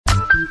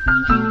What's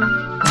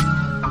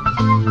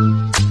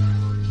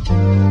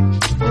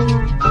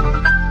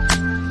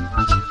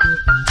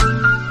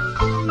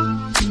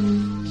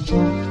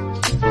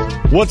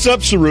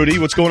up, Cerruti?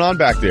 What's going on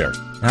back there?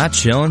 Not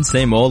chilling.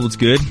 Same old. What's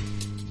good?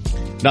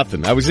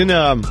 Nothing. I was in,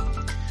 I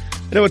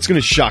know it's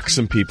going to shock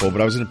some people, but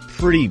I was in a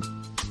pretty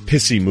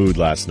pissy mood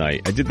last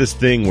night. I did this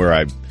thing where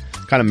I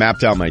kind of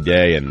mapped out my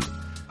day, and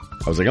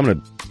I was like, I'm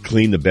going to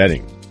clean the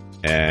bedding.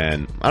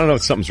 And I don't know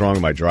if something's wrong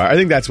with my dryer. I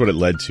think that's what it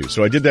led to.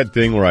 So I did that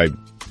thing where I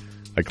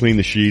cleaned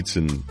the sheets,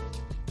 and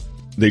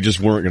they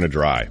just weren't going to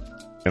dry.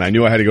 And I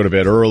knew I had to go to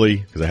bed early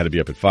because I had to be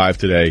up at 5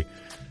 today.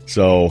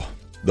 So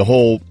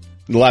the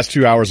last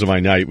 2 hours of my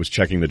night was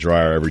checking the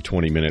dryer every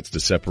 20 minutes to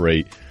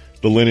separate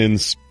the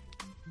linens,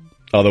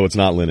 although it's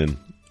not linen.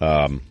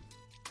 And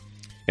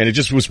it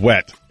just was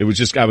wet. It was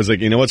just, I was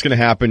like, you know what's going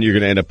to happen? You're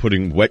going to end up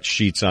putting wet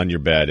sheets on your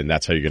bed, and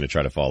that's how you're going to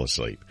try to fall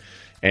asleep.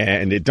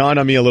 And it dawned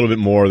on me a little bit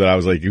more that I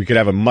was like, we could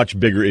have a much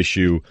bigger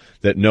issue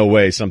that no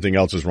way something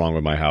else is wrong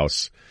with my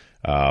house.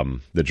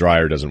 The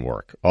dryer doesn't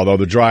work. Although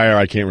the dryer,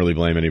 I can't really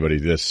blame anybody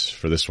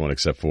for this one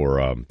except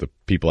for the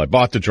people I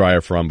bought the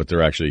dryer from, but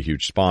they're actually a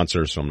huge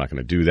sponsor, so I'm not going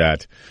to do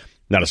that.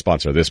 Not a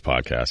sponsor of this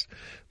podcast,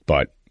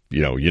 but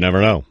you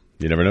never know.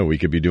 You never know. We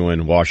could be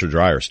doing washer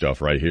dryer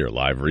stuff right here,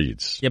 live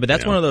reads. Yeah, but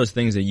that's one of those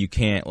things that you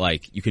can't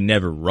you can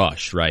never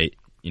rush, right?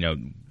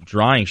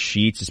 Drying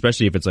sheets,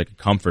 especially if it's like a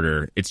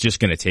comforter, it's just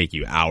going to take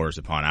you hours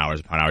upon hours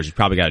upon hours. You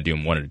probably got to do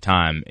them one at a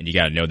time, and you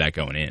got to know that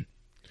going in.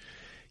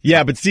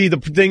 Yeah, but see, the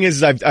thing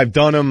is, I've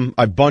done them,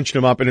 I've bunched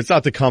them up, and it's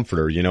not the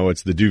comforter,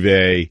 it's the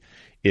duvet,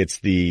 it's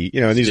the,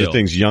 and these are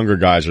things younger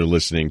guys are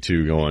listening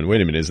to going,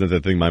 wait a minute, isn't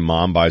that the thing my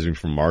mom buys me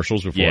from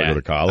Marshall's before I go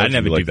to college? I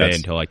didn't have a duvet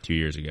until 2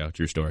 years ago.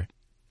 True story.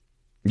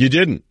 You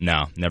didn't?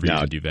 No, never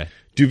used a duvet.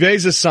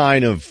 Duvet's a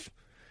sign of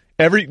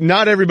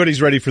not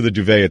everybody's ready for the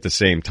duvet at the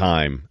same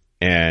time.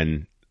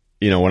 And,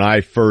 when I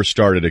first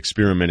started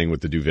experimenting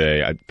with the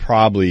duvet, I'd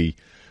probably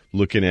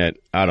looking at,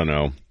 I don't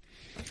know,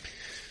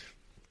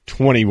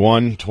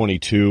 21,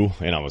 22,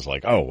 and I was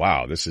like, oh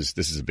wow, this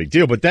is a big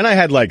deal. But then I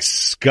had like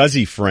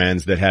scuzzy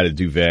friends that had a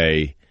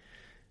duvet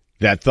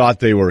that thought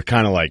they were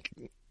kind of like,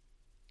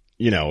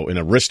 an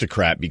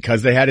aristocrat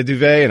because they had a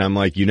duvet, and I'm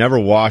like, you never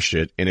wash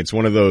it, and it's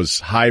one of those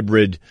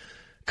hybrid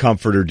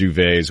comforter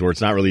duvets where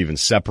it's not really even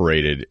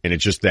separated, and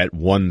it's just that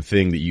one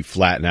thing that you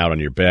flatten out on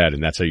your bed,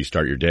 and that's how you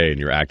start your day, and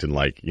you're acting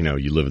like, you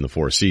live in the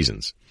Four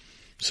Seasons.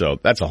 So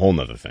that's a whole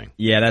nother thing.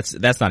 Yeah,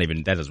 that's not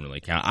even, that doesn't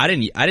really count. I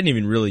didn't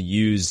even really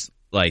use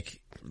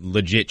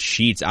legit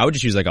sheets. I would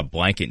just use a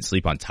blanket and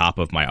sleep on top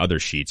of my other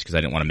sheets because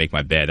I didn't want to make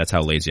my bed. That's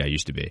how lazy I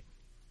used to be.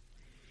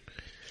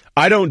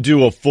 I don't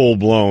do a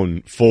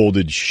full-blown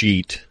folded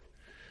sheet.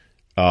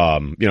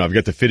 I've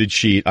got the fitted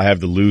sheet. I have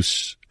the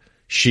loose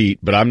sheet,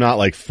 but I'm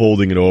not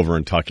folding it over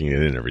and tucking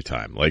it in every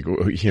time.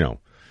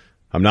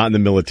 I'm not in the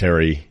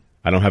military.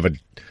 I don't have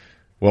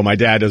my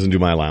dad doesn't do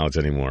my allowance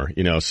anymore,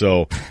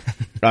 so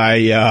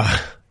I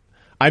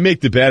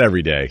make the bed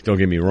every day. Don't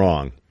get me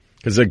wrong.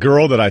 Because a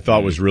girl that I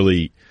thought was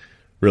really,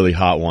 really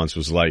hot once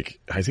was like,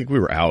 I think we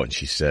were out, and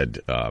she said,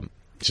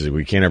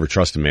 we can't ever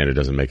trust a man who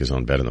doesn't make his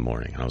own bed in the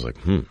morning. And I was like,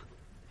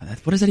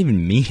 What does that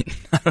even mean?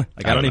 I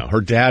don't know.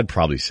 Her dad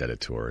probably said it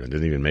to her, and it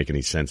didn't even make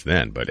any sense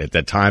then. But at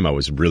that time, I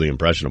was really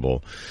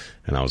impressionable,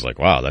 and I was like,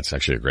 wow, that's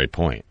actually a great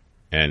point.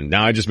 And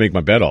now I just make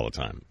my bed all the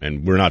time,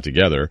 and we're not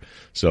together,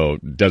 so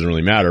it doesn't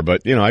really matter.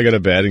 But, I got a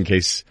bed in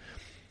case,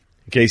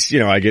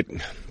 I get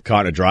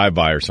caught in a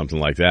drive-by or something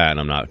like that, and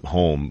I'm not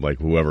home,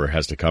 whoever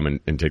has to come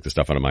and take the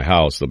stuff out of my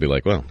house, they'll be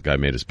like, well, the guy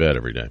made his bed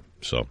every day.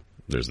 So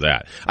there's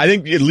that. I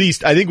think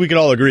we can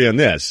all agree on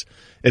this,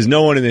 as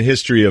no one in the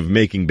history of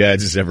making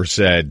beds has ever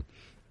said,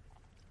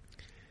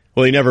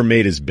 well, he never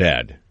made his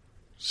bed,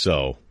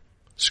 so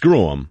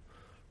screw him.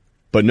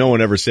 But no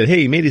one ever said,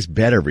 hey, he made his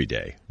bed every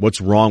day.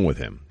 What's wrong with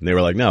him? And they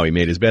were like, no, he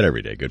made his bed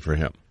every day. Good for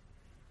him.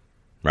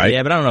 Right?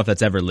 Yeah, but I don't know if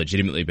that's ever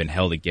legitimately been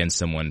held against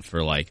someone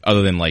for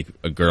other than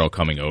a girl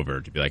coming over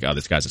to be like, oh,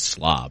 this guy's a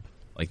slob.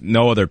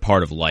 No other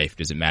part of life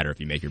does it matter if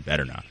you make your bed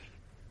or not.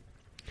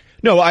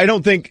 No, I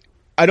don't think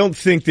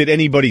that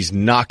anybody's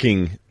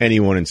knocking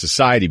anyone in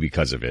society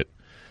because of it.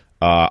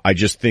 I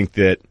just think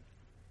that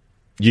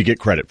you get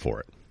credit for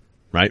it,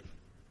 right?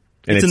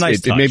 And it's a nice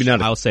touch. Maybe not.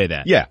 I'll say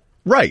that. Yeah,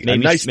 right.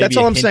 Maybe, nice. That's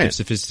all I'm saying. Of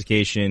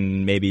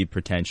sophistication, maybe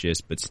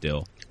pretentious, but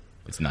still,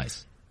 it's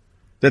nice.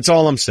 That's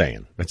all I'm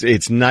saying.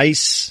 It's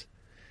nice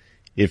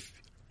if,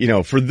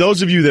 for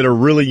those of you that are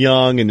really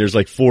young and there's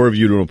 4 of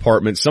you to an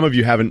apartment, some of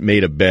you haven't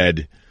made a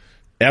bed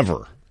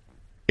ever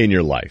in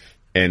your life.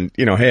 And,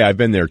 hey, I've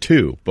been there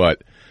too,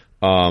 but,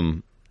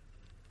 just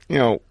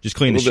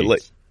clean the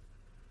sheets.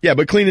 Yeah,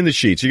 but cleaning the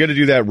sheets, you got to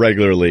do that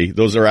regularly.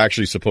 Those are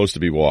actually supposed to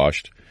be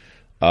washed.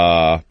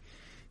 And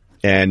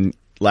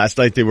last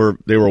night they were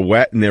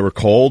wet and they were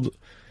cold,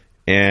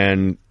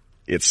 and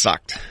it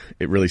sucked.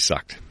 It really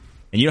sucked.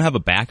 And you don't have a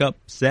backup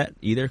set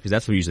either? Because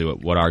that's usually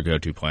what our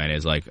go-to plan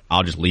is.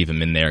 I'll just leave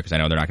them in there because I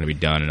know they're not going to be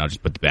done, and I'll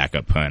just put the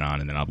backup plan on,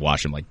 and then I'll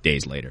wash them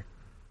days later.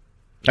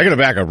 I got a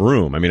backup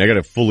room. I got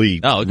it fully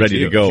ready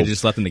to go. You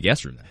just slept in the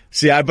guest room then.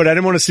 See, but I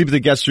didn't want to sleep in the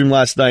guest room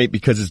last night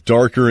because it's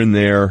darker in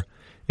there,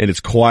 and it's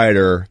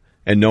quieter,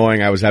 and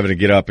knowing I was having to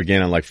get up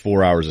again on like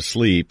 4 hours of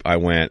sleep, I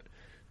went,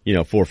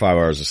 4 or 5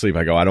 hours of sleep.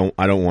 I go, I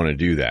don't want to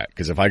do that,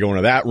 because if I go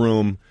into that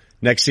room,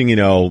 next thing you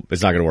know,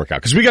 it's not going to work out.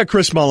 Because we got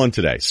Chris Mullin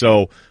today,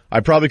 so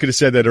I probably could have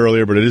said that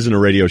earlier, but it isn't a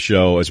radio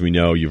show, as we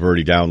know. You've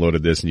already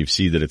downloaded this, and you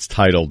see that it's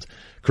titled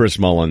Chris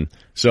Mullin.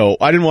 So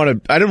I didn't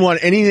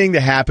want anything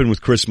to happen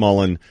with Chris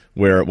Mullin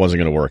where it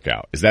wasn't going to work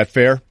out. Is that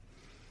fair?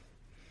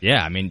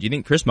 Yeah, I mean, do you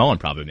think Chris Mullin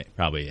probably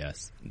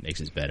makes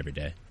his bed every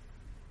day?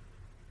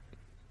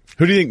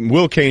 Who do you think?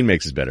 Will Kane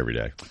makes his bed every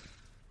day?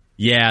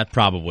 Yeah,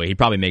 probably. He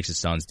probably makes his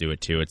sons do it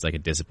too. It's like a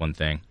discipline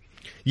thing.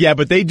 Yeah,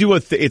 but they do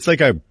it's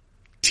like a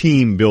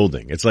team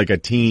building. It's like a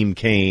team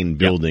Kane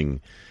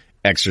building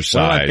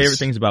exercise. One of my favorite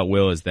things about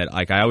Will is that,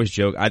 like, I always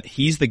joke,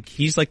 he's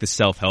like the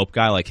self-help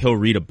guy. Like, he'll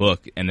read a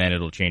book and then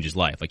it'll change his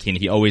life. Like,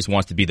 he always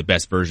wants to be the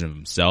best version of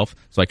himself.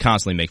 So I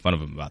constantly make fun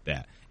of him about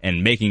that.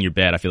 And making your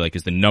bed, I feel like,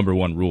 is the number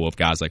one rule of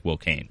guys like Will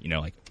Kane.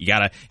 Like,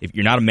 if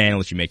you're not a man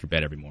unless you make your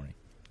bed every morning.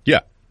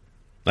 Yeah,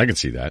 I can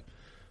see that.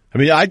 I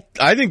mean,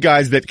 I think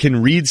guys that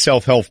can read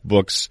self-help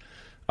books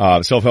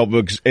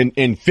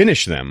and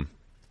finish them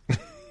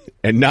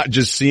and not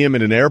just see them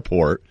in an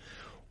airport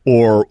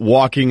or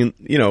walking,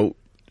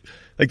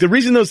 like, the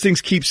reason those things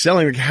keep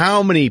selling, like,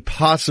 how many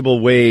possible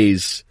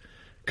ways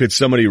could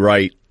somebody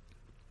write,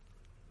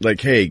 like,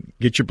 hey,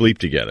 get your bleep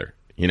together,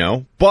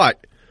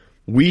 But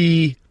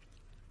we,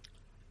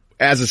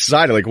 as a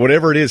society, like,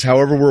 whatever it is,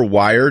 however we're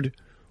wired,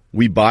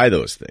 we buy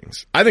those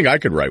things. I think I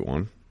could write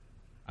one.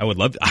 I would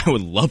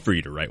love for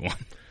you to write one.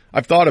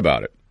 I've thought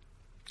about it.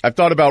 I've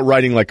thought about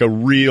writing like a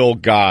real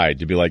guide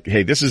to be like,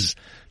 hey, this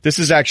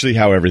is actually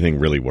how everything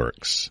really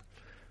works.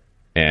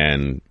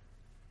 And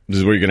this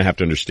is what you're going to have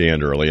to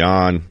understand early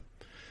on.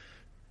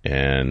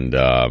 And,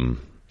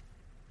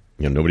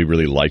 nobody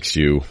really likes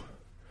you.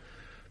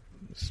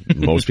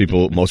 Most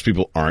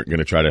people aren't going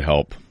to try to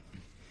help.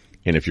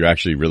 And if you're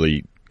actually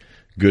really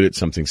good at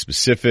something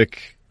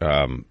specific,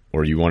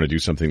 or you want to do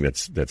something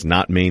that's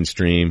not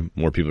mainstream,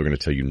 more people are going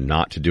to tell you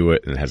not to do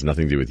it, and it has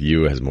nothing to do with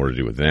you. It has more to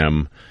do with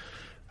them.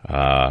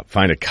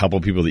 Find a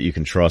couple people that you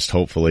can trust,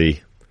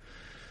 hopefully.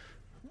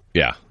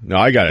 Yeah. No,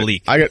 I got it.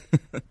 Bleak. I got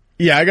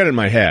it in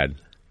my head.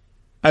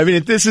 I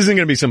mean, this isn't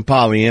going to be some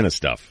Pollyanna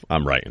stuff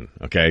I'm writing,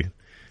 okay?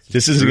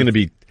 This isn't going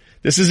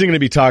to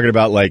be talking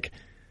about, like,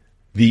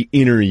 the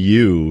inner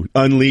you,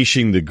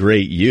 unleashing the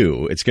great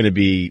you. It's going to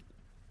be,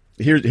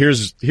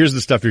 here's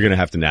the stuff you're going to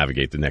have to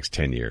navigate the next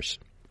 10 years.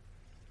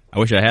 I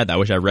wish I had that. I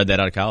wish I read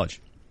that out of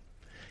college.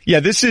 Yeah,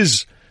 this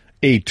is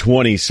a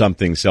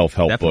 20-something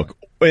self-help book.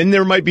 And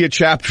there might be a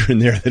chapter in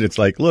there that it's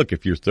like, look,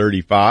 if you're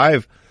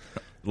 35 a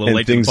little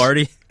late to the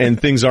party and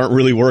things aren't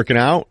really working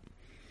out,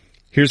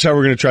 here's how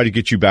we're going to try to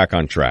get you back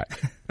on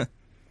track.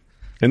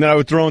 And then I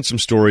would throw in some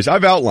stories.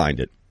 I've outlined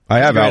it. I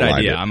have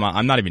outlined it.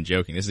 I'm not even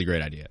joking. This is a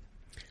great idea.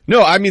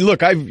 No, I mean,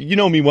 look, you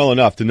know me well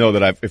enough to know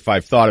that if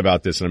I've thought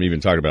about this, and I'm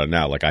even talking about it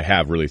now, like, I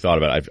have really thought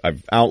about it.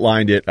 I've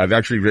outlined it. I've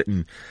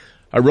actually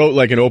I wrote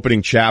like an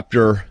opening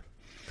chapter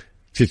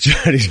to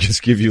try to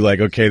just give you,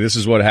 like, okay, this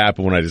is what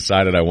happened when I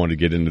decided I wanted to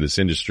get into this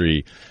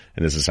industry,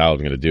 and this is how I'm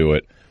going to do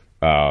it.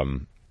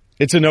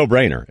 It's a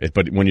no-brainer.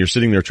 But when you're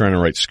sitting there trying to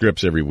write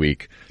scripts every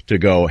week to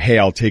go, hey,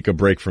 I'll take a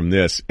break from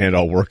this and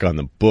I'll work on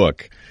the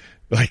book,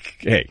 like,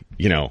 hey,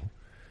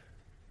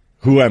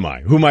 who am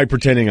I? Who am I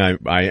pretending I'm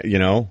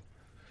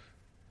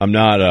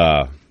not,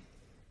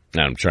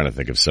 I'm trying to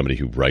think of somebody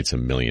who writes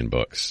 1 million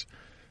books.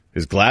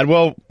 Is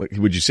Gladwell,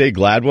 would you say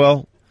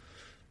Gladwell?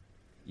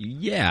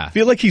 Yeah. I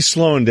feel like he's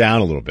slowing down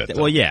a little bit,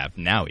 though. Well, yeah,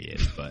 now he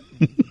is, but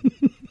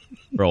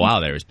for a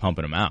while there, he was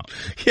pumping them out.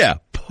 Yeah,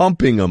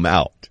 pumping them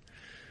out.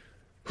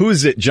 Who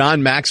is it?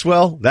 John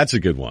Maxwell? That's a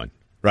good one.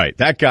 Right.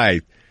 That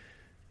guy's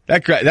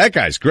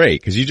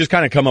great, because you just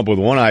kind of come up with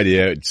one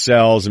idea, it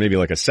sells, and maybe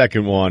like a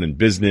second one, and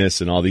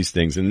business and all these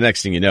things. And the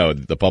next thing you know,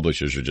 the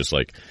publishers are just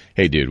like,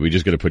 hey, dude, we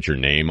just got to put your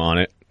name on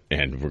it,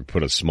 and we'll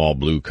put a small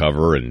blue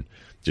cover and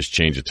just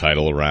change the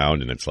title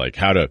around. And it's like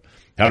how to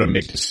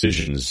make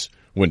decisions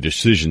when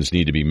decisions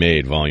need to be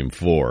made, volume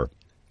 4.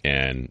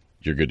 And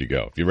you're good to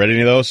go. Have you read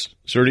any of those,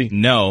 Surdy?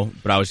 No,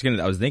 but I was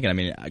thinking, I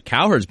mean,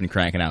 Cowherd's been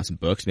cranking out some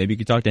books. Maybe you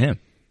could talk to him.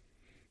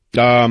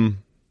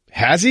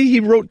 Has he?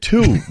 He wrote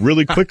 2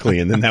 really quickly,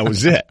 and then that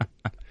was it.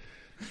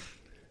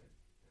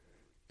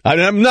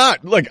 I'm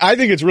not, like, I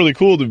think it's really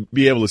cool to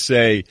be able to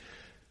say,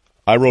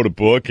 I wrote a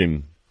book,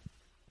 and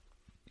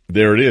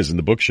there it is in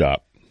the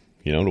bookshop,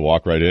 to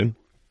walk right in.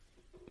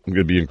 I'm going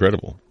to be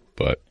incredible.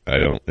 But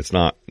it's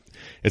not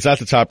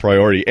the top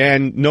priority.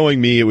 And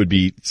knowing me, it would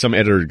be some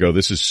editor to go,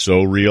 this is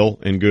so real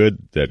and good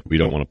that we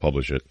don't want to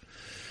publish it.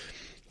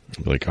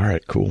 I'd be like, all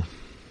right, cool.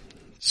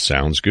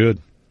 Sounds good.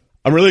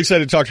 I'm really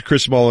excited to talk to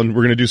Chris Mullin.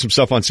 We're going to do some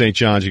stuff on St.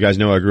 John's. You guys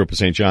know I grew up a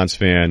St. John's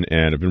fan,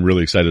 and I've been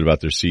really excited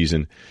about their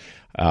season.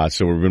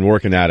 So we've been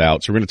working that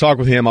out. So we're going to talk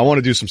with him. I want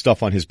to do some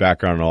stuff on his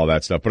background and all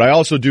that stuff. But I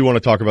also do want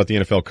to talk about the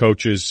NFL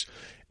coaches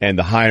and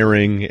the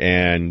hiring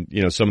and,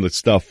 some of the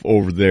stuff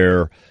over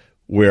there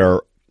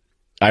where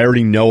I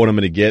already know what I'm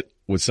going to get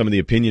with some of the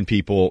opinion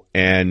people.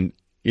 And,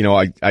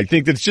 I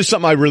think that's just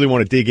something I really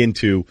want to dig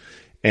into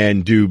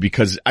and do,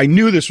 because I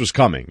knew this was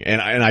coming.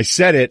 And I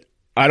said it,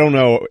 I don't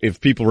know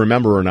if people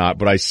remember or not,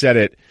 but I said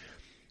it,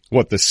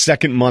 the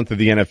second month of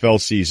the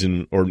NFL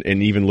season,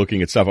 and even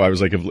looking at stuff, I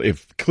was like,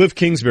 if Cliff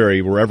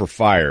Kingsbury were ever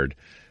fired,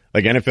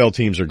 like, NFL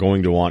teams are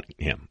going to want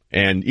him.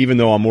 And even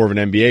though I'm more of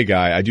an NBA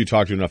guy, I do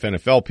talk to enough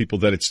NFL people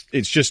that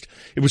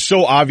it was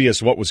so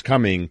obvious what was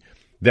coming,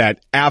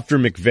 that after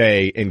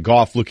McVay and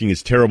Goff looking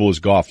as terrible as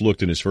Goff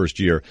looked in his first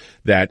year,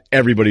 that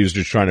everybody was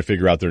just trying to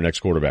figure out their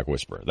next quarterback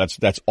whisperer.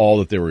 That's all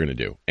that they were going to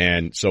do.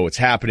 And so it's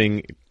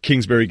happening.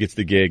 Kingsbury gets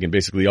the gig, and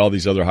basically all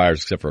these other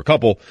hires, except for a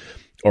couple,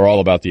 are all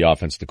about the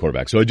offense, the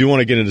quarterback. So I do want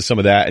to get into some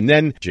of that. And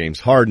then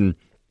James Harden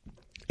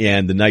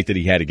and the night that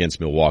he had against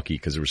Milwaukee,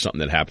 because there was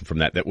something that happened from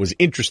that was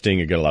interesting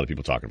and got a lot of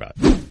people talking about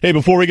it. Hey,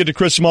 before we get to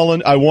Chris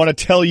Mullin, I want to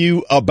tell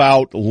you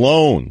about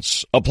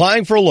loans.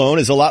 Applying for a loan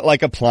is a lot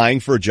like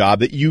applying for a job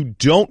that you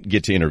don't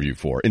get to interview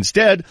for.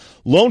 Instead,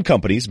 loan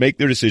companies make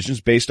their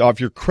decisions based off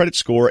your credit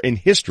score and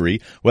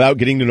history without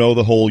getting to know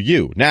the whole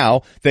you.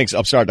 Now, thanks to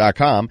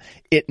Upstart.com,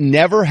 it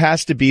never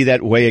has to be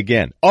that way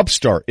again.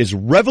 Upstart is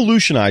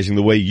revolutionizing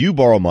the way you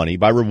borrow money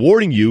by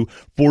rewarding you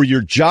for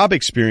your job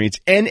experience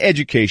and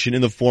education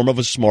in the form of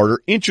a smarter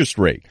interest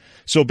rate.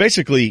 So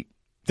basically,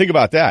 think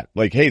about that.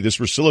 Like, hey, this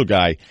Russillo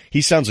guy,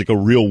 he sounds like a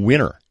real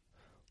winner.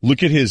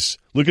 Look at his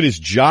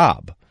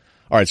job.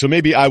 All right, so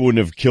maybe I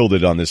wouldn't have killed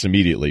it on this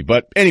immediately.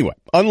 But anyway,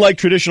 unlike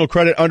traditional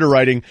credit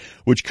underwriting,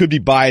 which could be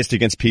biased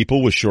against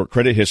people with short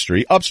credit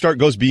history, Upstart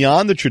goes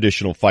beyond the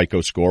traditional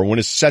FICO score when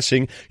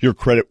assessing your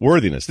credit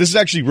worthiness. This is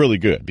actually really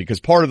good, because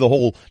part of the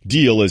whole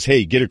deal is,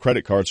 hey, get a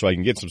credit card so I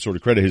can get some sort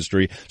of credit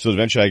history so that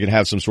eventually I can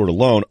have some sort of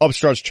loan.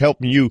 Upstart's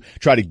helping you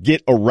try to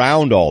get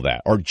around all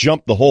that or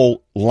jump the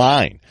whole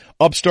line.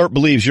 Upstart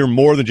believes you're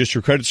more than just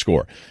your credit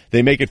score.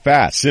 They make it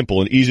fast,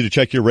 simple, and easy to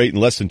check your rate in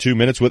less than 2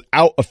 minutes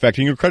without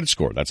affecting your credit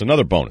score. That's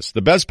another bonus.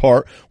 The best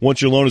part,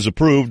 once your loan is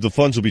approved, the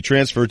funds will be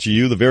transferred to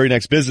you the very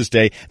next business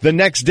day. The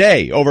next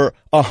day, over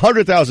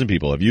 100,000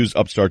 people have used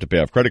Upstart to pay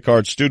off credit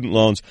cards, student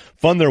loans,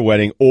 fund their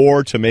wedding,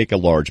 or to make a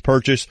large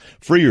purchase.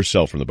 Free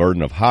yourself from the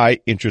burden of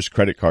high-interest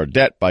credit card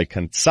debt by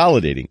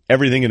consolidating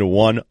everything into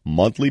one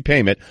monthly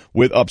payment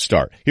with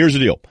Upstart. Here's the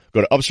deal. Go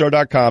to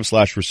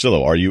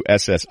upstart.com/Russillo,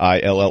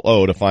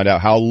 Russillo, to find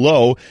out how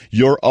low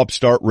your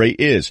Upstart rate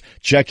is.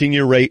 Checking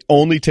your rate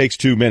only takes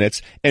 2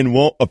 minutes and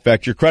won't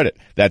affect your credit.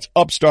 That's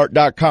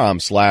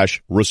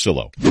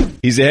upstart.com/Russillo.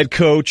 He's the head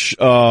coach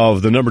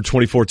of the number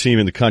 24 team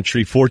in the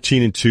country,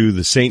 14-2,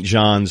 the St.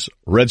 John's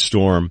Red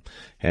Storm,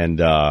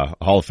 and Hall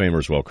of Famer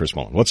as well, Chris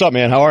Mullin. What's up,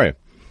 man? How are you?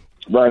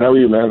 Ryan, how are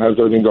you, man? How's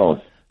everything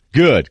going?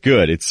 Good.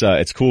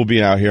 It's cool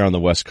being out here on the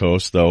West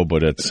Coast, though,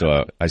 but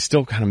I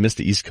still kind of miss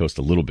the East Coast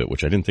a little bit,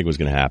 which I didn't think was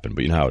going to happen,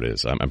 but you know how it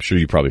is. I'm sure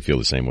you probably feel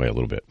the same way a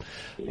little bit.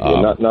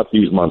 Yeah, not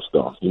these months,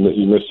 though.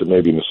 You missed it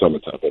maybe in the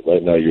summertime, but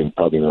right now you're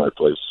probably in the right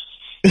place.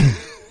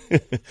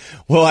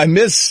 Well, I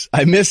miss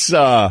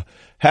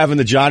having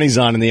the Johnnies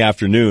on in the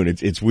afternoon.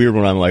 It's weird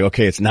when I'm like,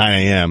 okay, it's 9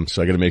 a.m.,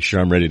 so I got to make sure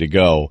I'm ready to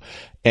go.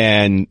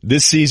 And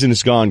this season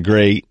has gone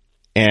great,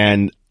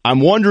 and I'm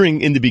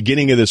wondering, in the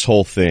beginning of this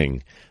whole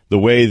thing, the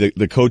way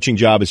the coaching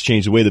job has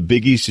changed, the way the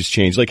Big East has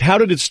changed. Like, how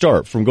did it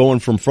start from going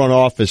from front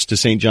office to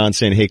St. John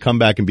saying, hey, come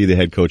back and be the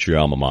head coach of your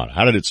alma mater?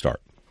 How did it start?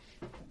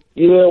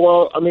 Yeah,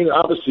 well, I mean,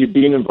 obviously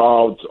being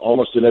involved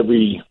almost in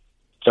every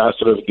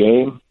facet of the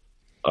game,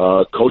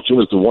 coaching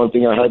was the one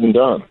thing I hadn't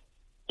done.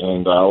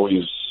 And I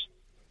always,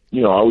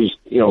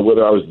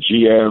 whether I was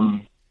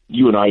GM,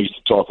 you and I used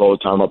to talk all the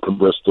time up in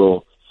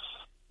Bristol.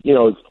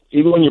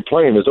 Even when you're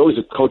playing, there's always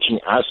a coaching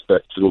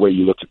aspect to the way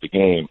you look at the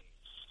game.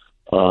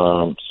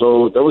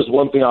 So that was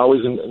one thing I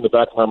always in the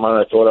back of my mind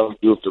I thought I would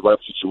do if the right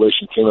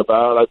situation came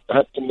about.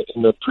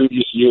 In the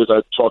previous years,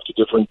 I talked to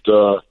different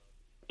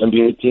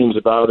NBA teams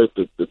about it.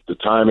 The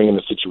timing and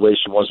the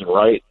situation wasn't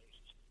right.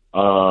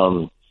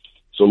 So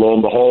lo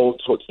and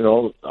behold,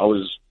 I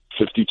was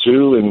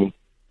 52, and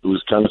it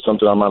was kind of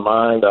something on my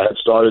mind. I had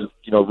started,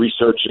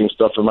 researching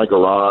stuff in my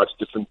garage,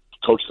 different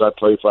coaches I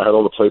played for. I had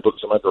all the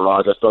playbooks in my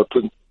garage. I started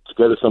putting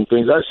together some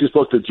things. I actually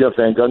spoke to Jeff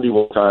Van Gundy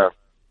one time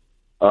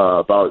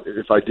about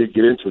if I did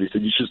get into it. He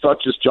said, you should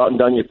start just jotting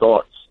down your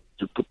thoughts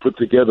to put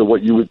together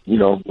what you would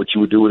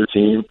do with a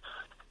team.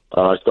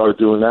 I started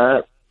doing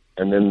that,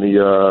 and then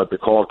the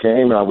call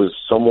came, and I was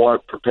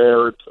somewhat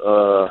prepared,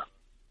 a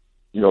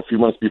few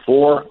months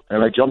before,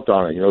 and I jumped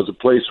on it. It was a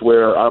place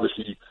where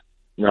obviously,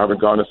 I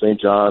haven't gone to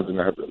St. John's,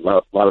 and I have a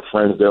lot of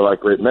friends there,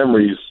 like great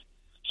memories.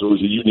 So it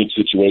was a unique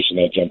situation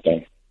that I jumped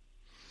on.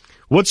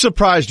 What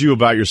surprised you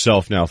about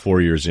yourself now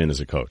 4 years in as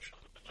a coach?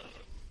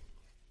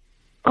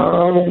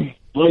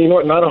 Well, you know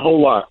what? Not a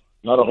whole lot.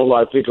 Not a whole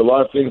lot. I think a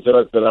lot of things that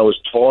I was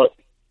taught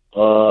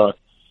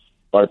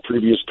by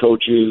previous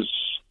coaches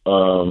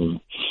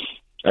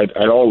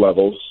at all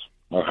levels.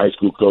 My high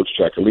school coach,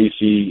 Jack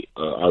Alisi,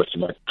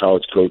 obviously my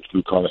college coach,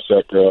 Lou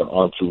Carnesecca,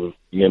 on through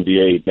the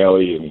NBA,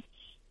 Nelly, and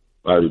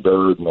Larry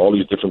Bird, and all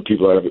these different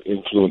people that have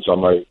influence on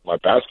my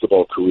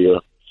basketball career.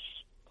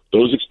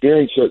 Those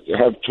experiences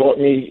have taught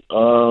me,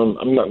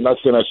 I'm not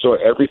saying I saw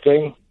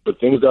everything, but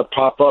things that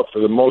pop up, for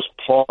the most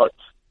part,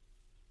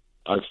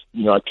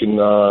 I can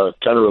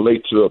kind of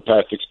relate to a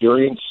past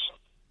experience.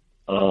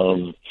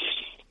 So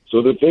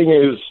the thing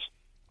is,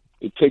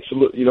 it takes a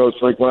little,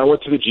 it's like when I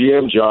went to the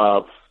GM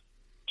job,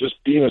 just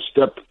being a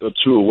step or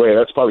two away,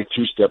 that's probably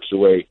 2 steps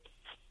away.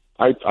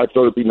 I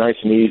thought it'd be nice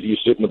and easy. You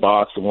sit in the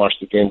box and watch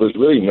the game, but it's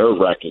really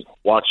nerve-wracking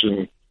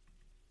watching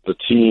the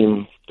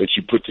team that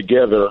you put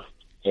together,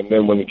 and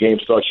then when the game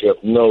starts, you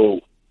have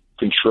no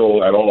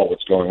control at all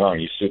what's going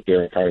on. You sit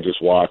there and kind of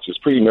just watch. It's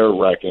pretty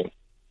nerve-wracking.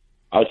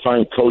 I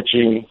find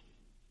coaching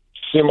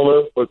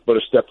similar, but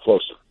a step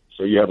closer.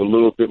 So you have a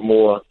little bit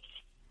more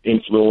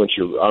influence.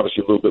 You're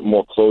obviously a little bit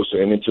more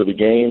closer and into the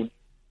game,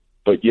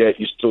 but yet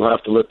you still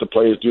have to let the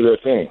players do their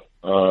thing,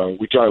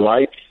 which I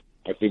like.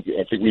 I think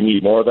we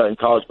need more of that in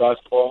college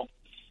basketball,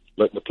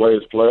 letting the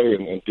players play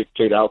and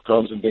dictate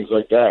outcomes and things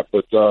like that.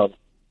 But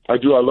I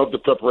love the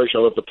preparation.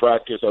 I love the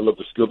practice. I love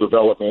the skill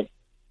development.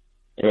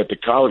 And at the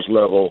college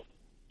level,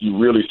 you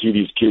really see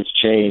these kids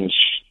change,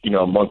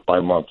 month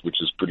by month,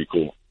 which is pretty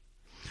cool.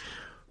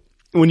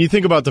 When you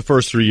think about the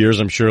first 3 years,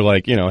 I'm sure,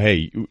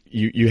 hey,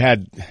 you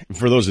had,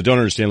 for those that don't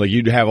understand,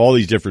 you'd have all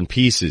these different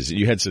pieces.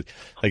 You had,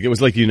 it was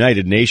like the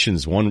United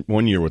Nations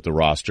one year with the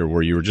roster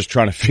where you were just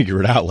trying to figure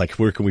it out,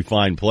 where can we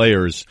find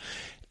players?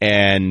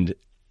 And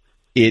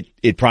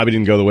it probably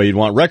didn't go the way you'd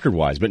want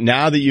record-wise. But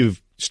now that you've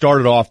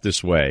started off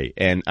this way,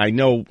 and I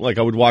know,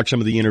 I would watch some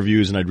of the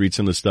interviews and I'd read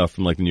some of the stuff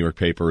from the New York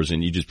papers,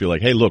 and you just be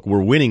like, hey, look,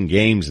 we're winning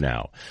games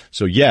now.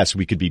 So yes,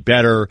 we could be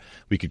better,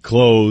 we could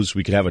close,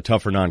 we could have a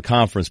tougher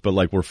non-conference, but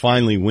we're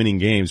finally winning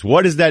games.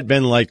 What has that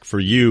been like for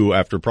you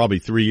after probably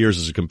 3 years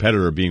as a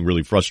competitor being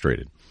really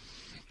frustrated?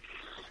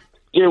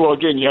 Yeah, well,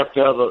 again, you have to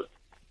have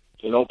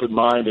an open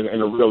mind and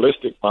a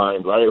realistic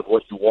mind, right, of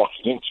what you're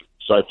walking into.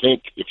 So I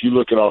think if you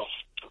look at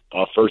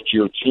our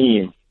first-year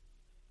team,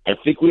 I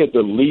think we had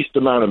the least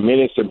amount of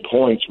minutes and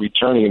points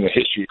returning in the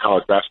history of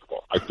college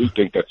basketball. I do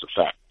think that's a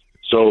fact.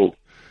 So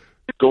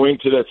going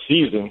into that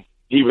season,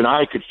 even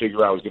I could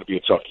figure out it was going to be a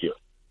tough year.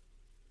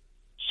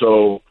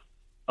 So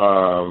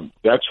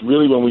that's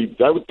really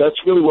that's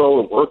really where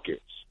all the work is,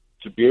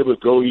 to be able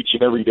to go each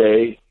and every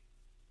day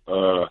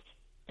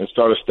and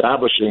start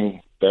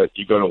establishing that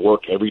you're going to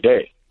work every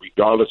day,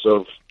 regardless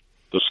of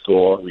the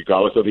score,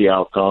 regardless of the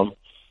outcome,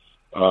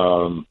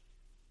 and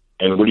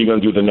what are you going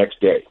to do the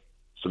next day.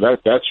 So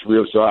that's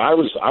real. So I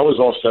was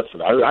all set for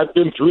that. I've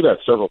been through that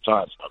several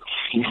times.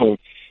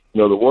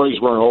 The Warriors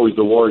weren't always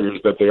the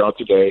Warriors that they are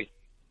today,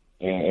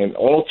 and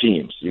all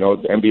teams, the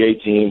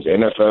NBA teams,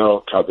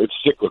 NFL, it's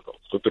cyclical.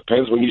 So it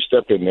depends when you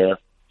step in there,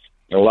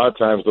 and a lot of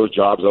times those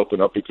jobs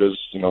open up because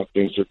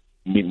things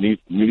need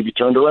to be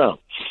turned around.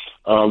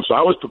 So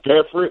I was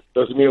prepared for it.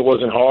 Doesn't mean it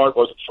wasn't hard,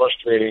 wasn't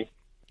frustrating,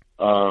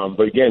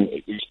 but again,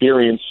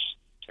 experience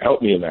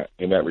helped me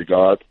in that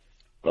regard.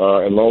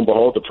 And lo and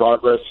behold, the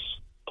progress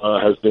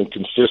has been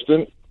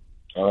consistent.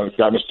 It's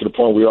gotten us to the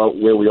point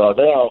where we are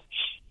now.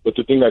 But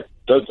the thing that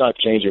does not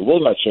change and will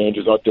not change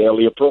is our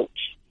daily approach.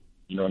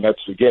 And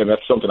that's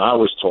something I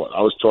was taught.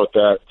 I was taught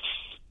that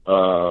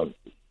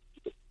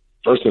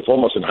first and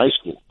foremost in high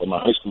school by my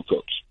high school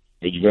coach.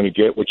 You're going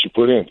to get what you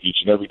put in each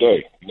and every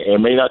day. And it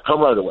may not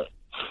come right away.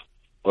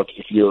 But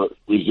if you're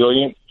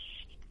resilient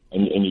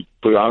and you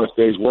put an honest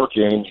day's work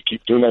in and you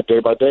keep doing that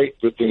day by day,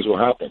 good things will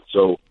happen.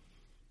 So,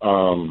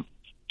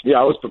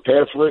 I was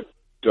prepared for it.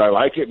 Did I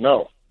like it?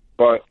 No.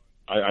 But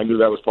I knew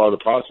that was part of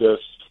the process.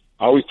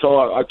 I tell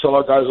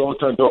our guys all the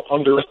time, don't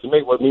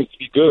underestimate what it means to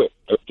be good.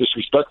 That's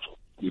disrespectful.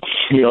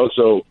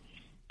 So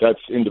that's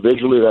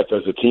individually, that's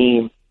as a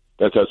team,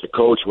 that's as a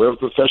coach, whatever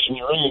profession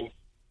you're in.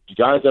 The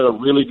guys that are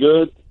really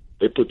good,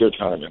 they put their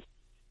time in.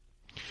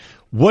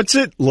 What's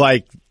it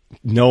like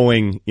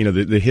knowing,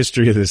 the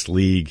history of this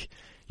league?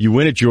 You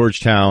win at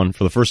Georgetown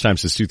for the first time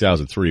since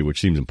 2003,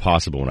 which seems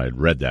impossible when I had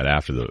read that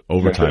after the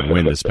overtime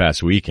win this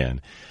past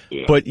weekend.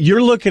 Yeah. But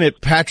you're looking at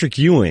Patrick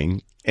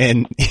Ewing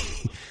and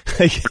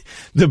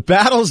the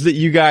battles that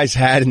you guys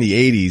had in the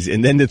 80s,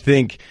 and then to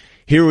think,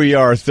 here we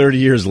are 30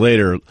 years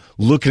later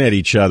looking at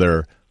each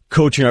other,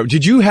 coaching.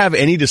 Did you have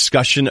any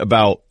discussion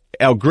about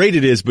how great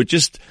it is, but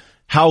just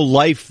how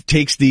life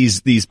takes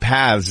these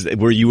paths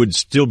where you would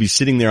still be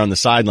sitting there on the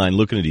sideline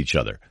looking at each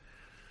other?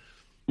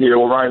 Yeah,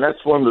 well, Ryan,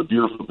 that's one of the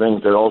beautiful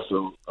things that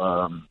also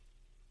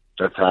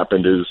that's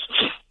happened is,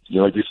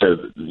 like you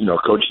said,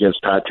 coaching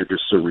against Patrick is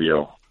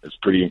surreal. It's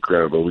pretty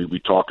incredible. We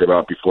talk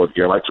about before the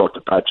game. I talked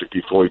to Patrick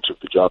before he took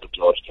the job at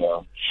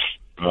Georgetown.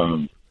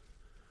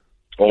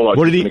 All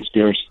our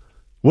experience.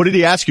 What did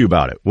he ask you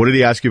about it? What did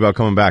he ask you about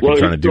coming back and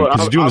trying to do? Because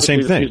he's doing the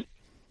same thing.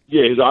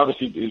 His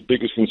obviously his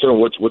biggest concern.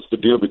 What's the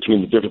deal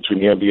between the difference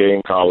between the NBA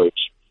and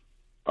college?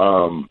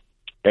 And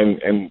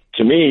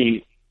to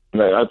me,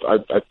 and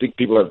I think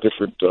people have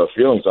different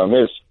feelings on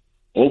this.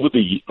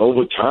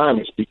 Over time,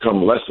 it's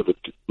become less of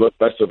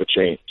a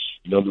change.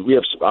 We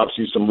have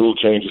obviously some rule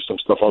changes, some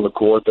stuff on the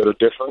court that are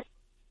different.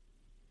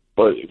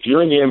 But if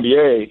you're in the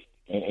NBA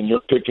and you're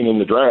picking in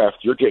the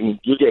draft, you're getting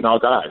our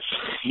guys.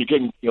 You're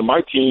getting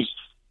my teams.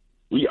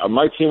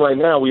 My team right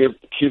now, we have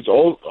kids.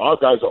 Our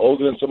guys are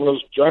older than some of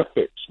those draft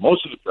picks.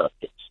 Most of the draft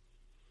picks.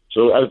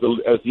 So as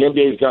the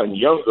NBA has gotten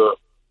younger,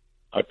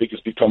 I think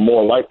it's become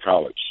more like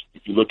college.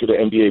 If you look at the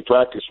NBA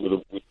practice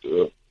with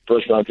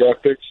first-round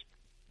draft picks,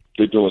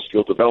 they're doing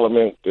skill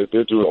development.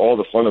 They're doing all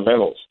the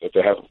fundamentals that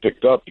they haven't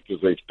picked up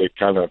because they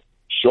kind of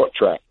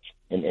short-tracked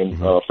and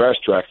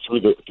fast-tracked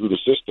through the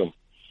system.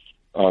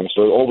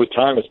 So over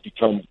time, it's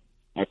become,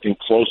 I think,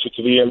 closer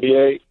to the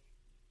NBA.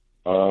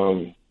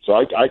 So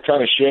I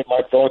kind of shared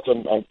my thoughts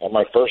on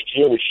my first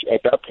year, which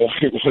at that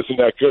point wasn't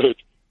that good.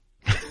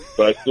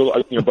 But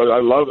I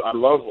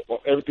love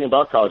everything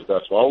about college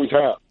basketball. I always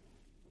have.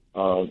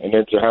 And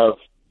then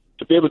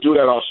to be able to do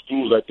that on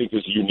schools, I think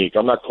is unique.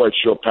 I'm not quite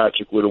sure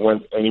Patrick would have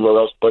went anywhere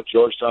else but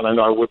Georgetown. I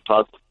know I would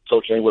probably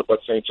coach anywhere but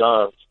St.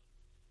 John's.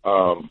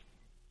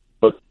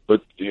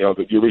 But the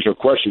original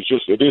question is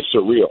just, it is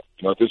surreal.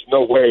 There's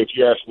no way, if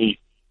you asked me,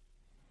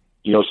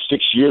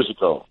 6 years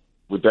ago,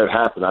 would that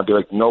happen? I'd be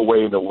like, no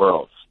way in the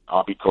world.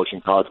 I'll be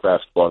coaching college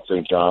basketball at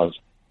St. John's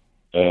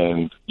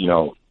and,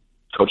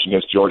 coaching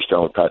against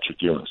Georgetown with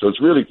Patrick Ewing. So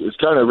it's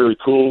kind of really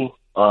cool.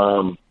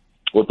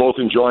 We're both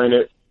enjoying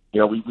it.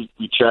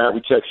 We chat,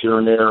 we text here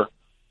and there,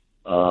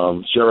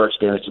 share our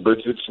experiences, but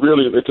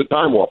it's a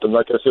time warp. And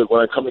like I said,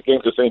 when I come to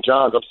games at St.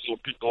 John's, I'm seeing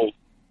people,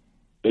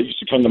 they used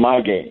to come to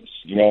my games,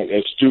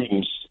 as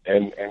students,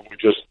 and we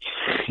just,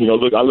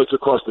 I look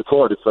across the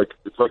court. It's like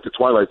the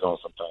Twilight Zone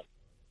sometimes.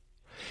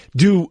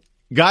 Do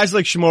guys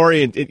like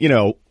Shamori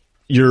and,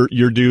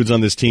 your dudes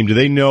on this team, do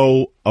they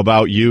know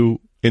about you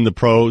in the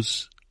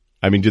pros?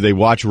 I mean, do they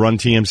watch Run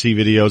TMC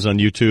videos on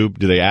YouTube?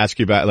 Do they ask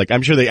you about,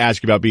 I'm sure they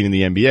ask you about being in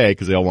the NBA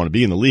because they all want to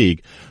be in the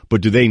league, but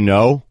do they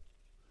know?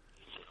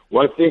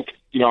 Well, I think,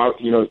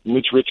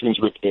 Mitch Richmond's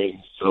with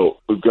me, so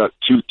we've got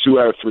two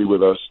out of three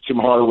with us. Tim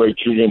Hardaway,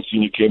 junior and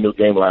senior, came to a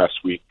game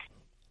last week.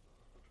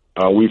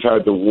 We've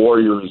had the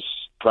Warriors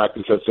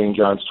practice at St.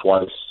 John's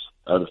twice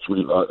out of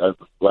the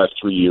last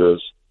 3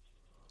 years.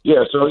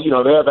 Yeah, so,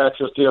 they have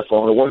access to their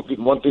phone.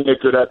 One thing they're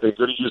good at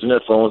using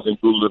their phones and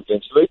Google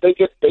things. So they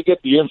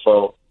get the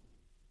info.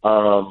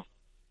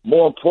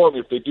 More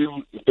importantly,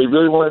 if they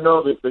really want to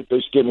know, they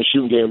just get in the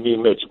shooting game with me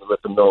and Mitch and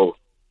let them know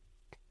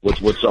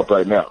what's up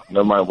right now.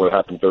 Never mind what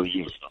happened 30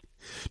 years ago.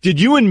 Did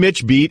you and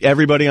Mitch beat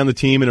everybody on the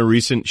team in a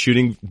recent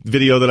shooting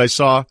video that I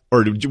saw?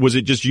 Or was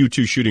it just you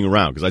two shooting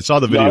around? Because I saw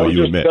the video of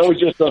you and Mitch. That was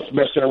just us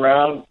messing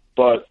around,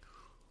 but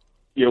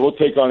we'll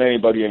take on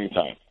anybody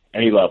anytime,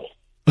 any level.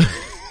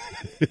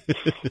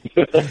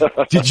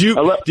 Did you?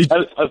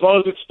 As long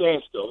as it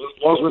stands still.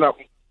 As long as we're not.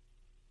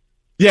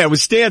 Yeah, it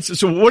was stance.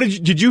 So what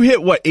did you hit?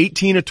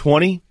 18 or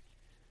 20?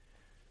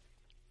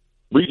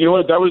 We were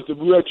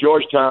at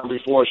Georgetown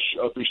before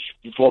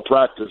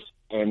practice,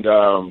 and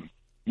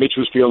Mitch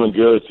was feeling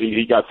good. So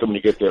he got somebody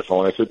to get their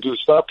phone. I said, "Dude,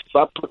 stop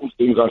putting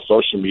things on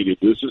social media.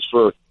 This is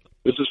for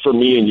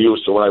me and you.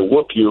 So when I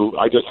whoop you,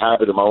 I just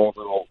have it in my own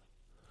little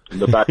in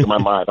the back of my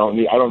mind. I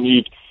don't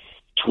need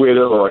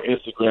Twitter or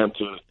Instagram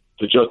to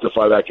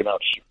justify that I can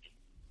outshoot."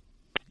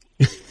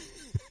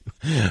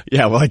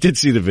 Yeah, well, I did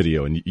see the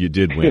video, and you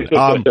did win.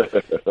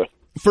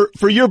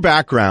 For your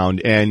background,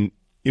 and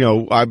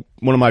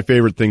one of my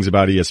favorite things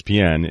about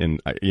ESPN,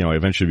 and I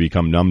eventually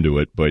become numb to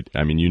it. But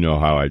I mean,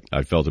 how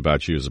I felt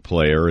about you as a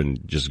player, and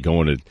just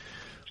going to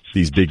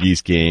these Big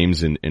East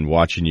games and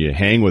watching you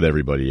hang with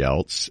everybody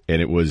else.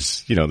 And it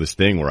was this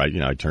thing where I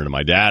turned to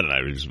my dad and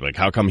I was like,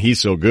 "How come he's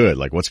so good?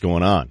 Like, what's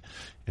going on?"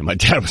 And my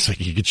dad was like,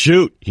 "He could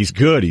shoot. He's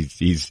good.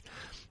 He's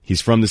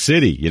from the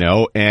city,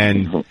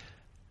 and."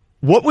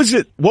 What was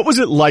it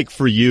like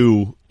for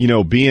you,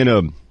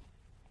 being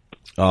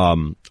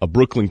a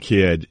Brooklyn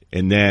kid,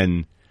 and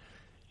then,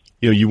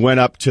 you went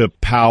up to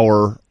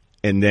Power,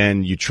 and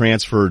then you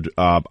transferred,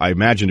 I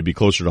imagine, to be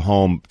closer to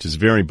home to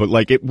Xaverian,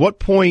 but at what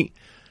point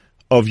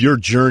of your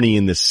journey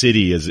in the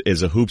city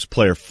as a hoops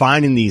player,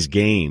 finding these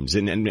games,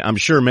 and I'm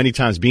sure many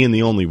times being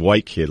the only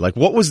white kid,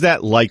 what was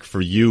that like for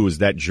you as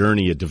that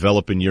journey of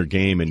developing your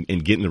game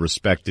and getting the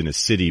respect in a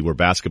city where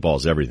basketball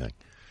is everything?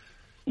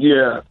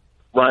 Yeah,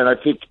 Ryan, I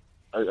think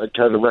I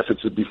kind of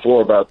referenced it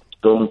before about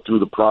going through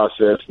the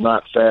process,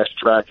 not fast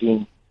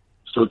tracking.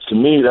 So to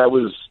me, that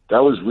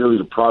was really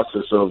the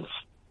process of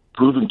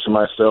proving to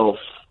myself,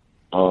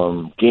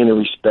 gaining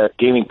respect,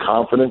 gaining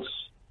confidence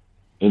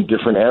in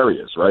different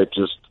areas, right?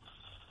 Just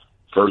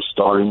first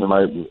starting in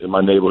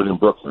my neighborhood in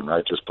Brooklyn,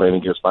 right? Just playing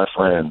against my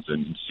friends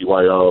and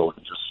CYO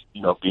and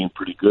just, being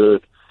pretty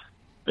good.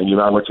 And,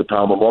 I went to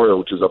Powell Memorial,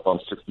 which is up on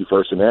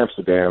 61st in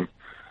Amsterdam,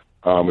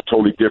 a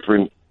totally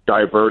different,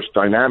 diverse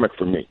dynamic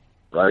for me.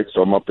 Right,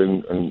 so I'm up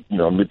in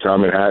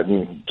Midtown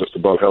Manhattan, just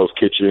above Hell's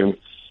Kitchen,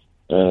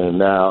 and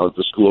now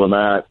the school I'm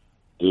at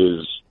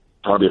is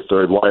probably a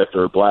third white, a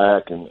third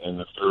black, and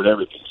a third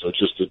everything. So it's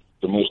just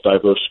the most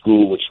diverse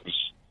school, which was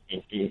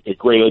a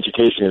great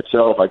education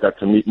itself. I got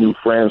to meet new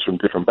friends from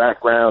different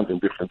backgrounds and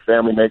different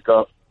family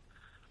makeup,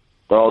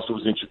 but I also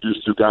was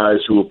introduced to guys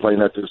who were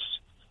playing at this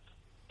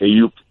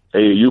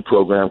AAU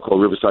program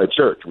called Riverside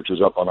Church, which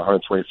was up on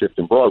 125th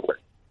and Broadway.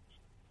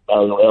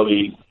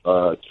 Ellie,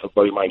 a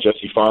buddy of mine,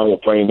 Jesse Fong, were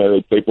playing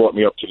there. They brought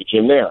me up to the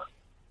gym there.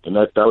 And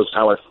that was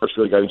how I first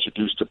really got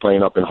introduced to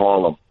playing up in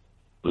Harlem,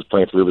 was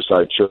playing for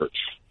Riverside Church.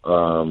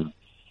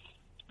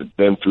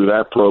 then through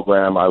that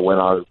program, I went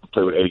on to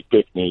play with Eddie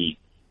Pickney,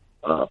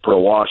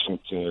 Pearl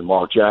Washington,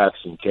 Mark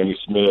Jackson, Kenny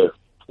Smith,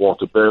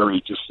 Walter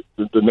Berry. Just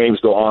the names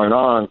go on and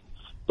on.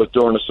 But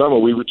during the summer,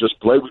 we would just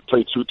play. We'd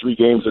play 2-3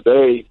 games a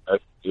day.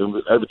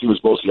 Everything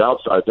was mostly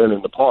outside then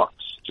in the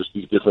parks, just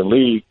these different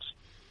leagues.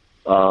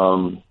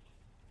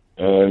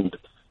 And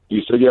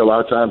he said, yeah, a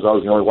lot of times I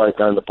was the only white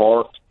guy in the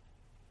park.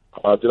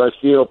 Did I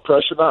feel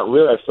pressure? Not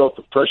really. I felt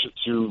the pressure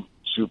to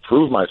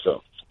prove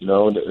myself, you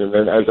know. And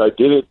then as I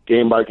did it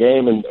game by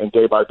game and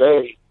day by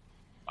day,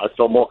 I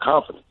felt more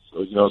confidence.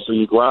 So, you know, so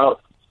you go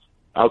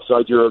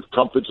outside your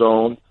comfort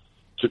zone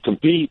to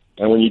compete,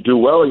 and when you do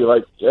well, you're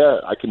like, yeah,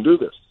 I can do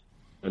this.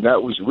 And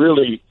that was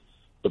really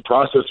the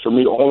process for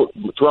me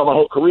throughout my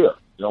whole career.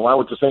 You know, when I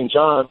went to St.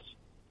 John's,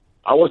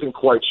 I wasn't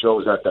quite sure I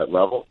was at that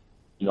level.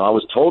 You know, I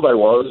was told I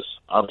was.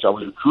 I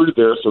was recruited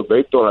there, so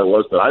they thought I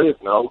was, but I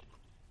didn't know.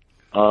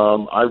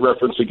 I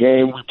referenced a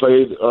game we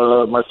played,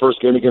 my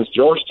first game against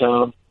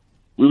Georgetown.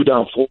 We were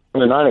down 4-9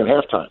 at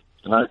halftime,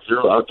 and I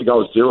think I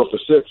was 0 for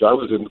 6. I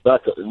was in the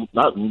back,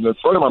 not in the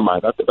front of my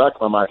mind, not the back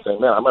of my mind,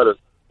 saying, "Man, I might have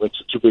went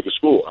to too big a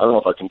school. I don't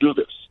know if I can do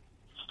this."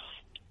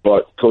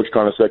 But Coach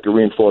Carnesecca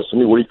reinforced to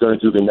me, "What are you going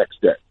to do the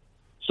next day?"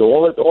 So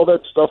all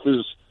that stuff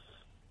is,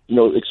 you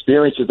know,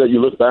 experiences that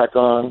you look back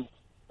on.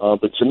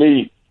 But to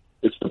me,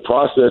 it's the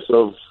process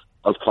of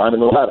climbing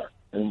the ladder.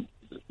 And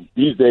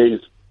these days,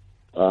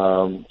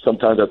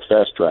 sometimes that's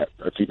fast track.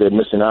 I think they're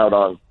missing out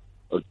on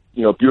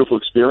a beautiful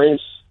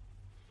experience,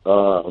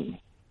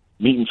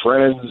 meeting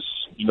friends,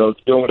 you know,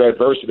 dealing with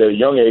adversity at a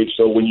young age.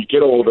 So when you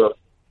get older,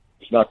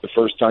 it's not the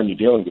first time you're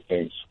dealing with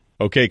things.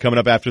 Okay, coming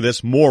up after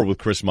this, more with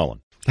Chris Mullin.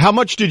 How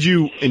much did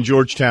you and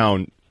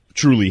Georgetown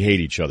truly hate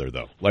each other,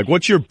 though? Like,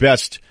 what's your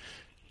best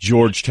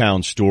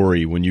Georgetown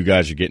story when you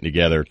guys are getting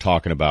together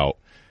talking about,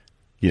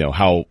 you know,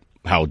 how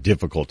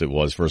difficult it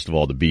was, first of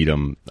all, to beat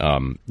them?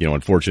 You know,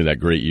 unfortunately, that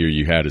great year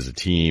you had as a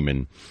team,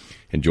 and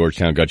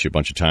Georgetown got you a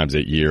bunch of times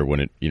that year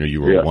when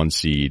you were a 1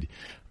 seed.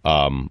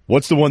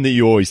 What's the one that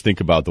you always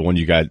think about,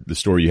 the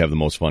story you have the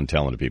most fun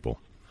telling to people?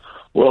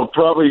 Well,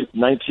 probably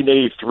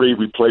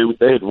 1983,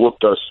 they had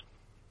whooped us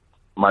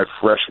my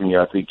freshman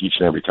year, I think, each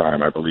and every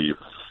time, I believe.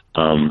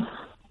 And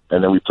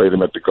then we played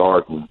them at the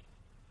Garden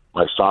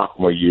my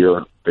sophomore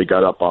year. They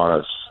got up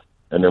on us,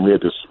 and then we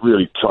had this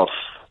really tough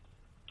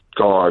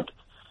guard,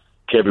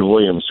 Kevin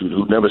Williams,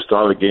 who never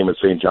started a game at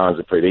St. John's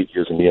and played 8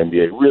 years in the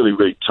NBA. Really,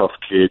 really tough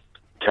kid,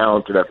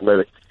 talented,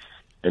 athletic.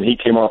 And he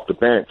came off the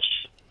bench.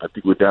 I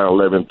think we're down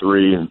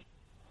 11-3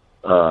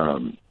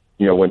 and,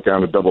 went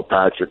down to double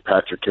Patrick.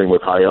 Patrick came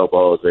with high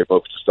elbows. They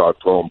both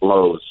started throwing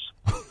blows.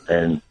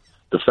 And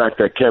the fact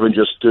that Kevin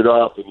just stood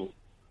up and,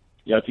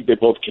 I think they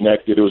both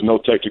connected. There was no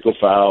technical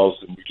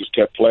fouls, and we just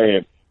kept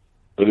playing.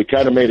 But it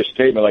kind of made a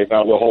statement like,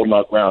 "Now we're holding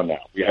our ground now.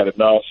 We had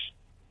enough."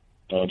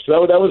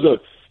 So that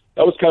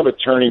was kind of a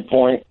turning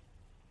point.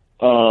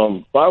 But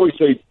I always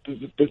say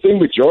the thing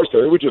with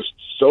Georgetown, they were just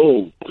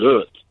so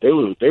good. They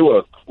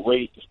were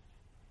great.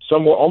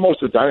 Somewhat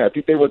almost a dynasty. I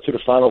think they went to the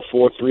Final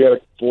Four 3 out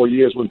of 4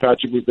 years when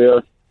Patrick was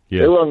there.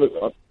 Yeah. They were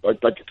on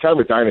like kind of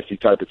a dynasty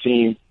type of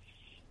team.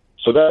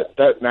 So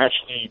that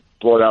naturally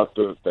brought out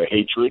the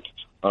hatred.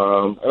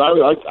 And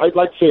I'd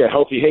like to say a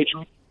healthy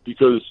hatred,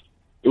 because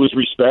it was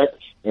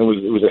respect and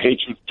it was a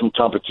hatred through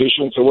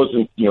competition. So it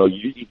wasn't,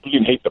 we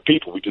didn't hate the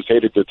people. We just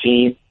hated the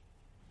team.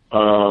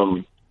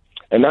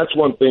 And that's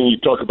one thing you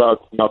talk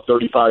about now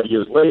 35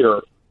 years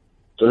later.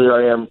 So here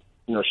I am,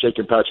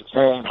 shaking Patrick's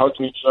hand,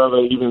 hugging each other,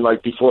 even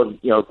like before,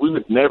 we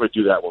would never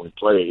do that when we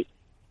played.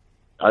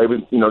 I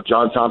even,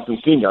 John Thompson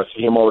Sr., I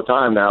see him all the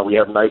time now. We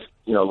have nice,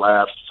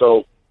 laughs.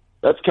 So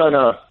that's kind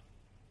of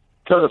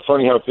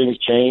funny how things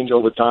change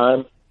over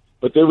time.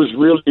 But there was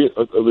really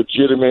a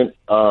legitimate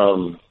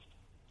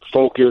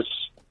focus,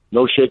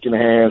 no shaking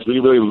hands. We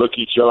didn't really look at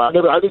each other.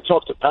 I didn't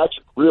talk to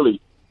Patrick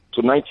really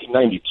till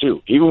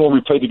 1992. Even when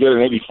we played together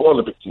in '84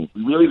 Olympic team,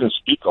 we really didn't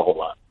speak a whole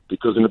lot,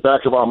 because in the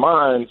back of our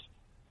minds,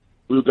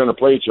 we were going to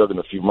play each other in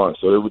a few months.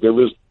 So we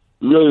really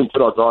didn't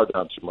put our guard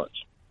down too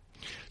much.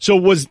 So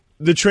was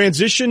the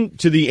transition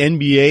to the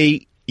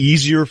NBA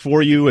easier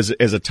for you as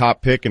a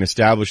top pick and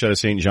established out of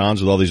St.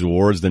 John's with all these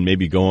awards than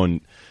maybe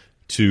going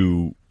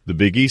to the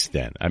Big East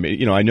then? I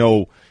mean, I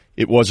know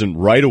it wasn't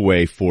right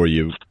away for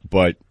you,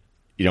 but,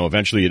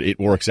 eventually it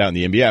works out in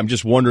the NBA. I'm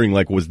just wondering,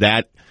 was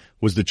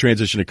the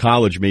transition to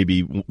college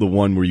maybe the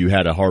one where you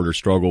had a harder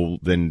struggle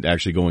than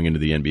actually going into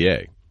the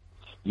NBA?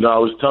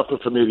 No, it was tougher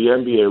for me, the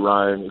NBA,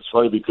 Ryan. It's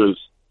funny because,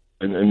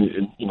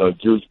 and you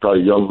was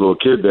probably a young little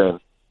kid then.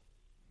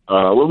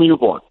 When were you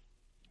born?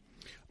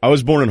 I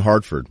was born in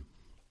Hartford.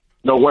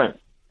 No, when?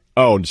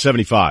 Oh, in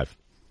 75.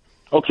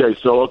 Okay,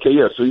 so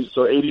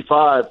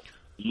 85,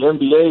 the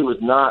NBA was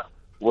not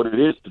what it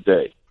is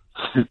today.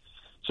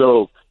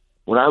 So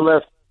when I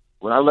left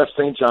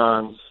St.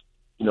 John's,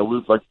 we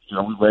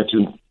went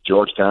to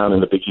Georgetown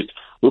and the Big East.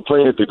 We were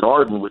playing at the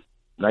Garden with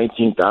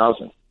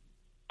 19,000.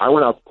 I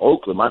went out to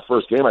Oakland. My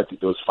first game, I think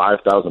there was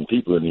 5,000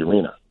 people in the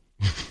arena.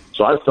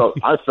 So I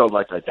felt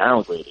like I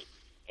downgraded.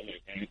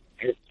 I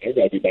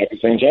got to be back at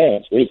St.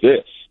 John's. Where's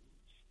this?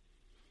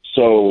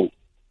 So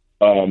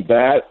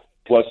That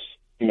plus,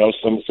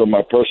 some of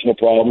my personal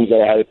problems that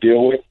I had to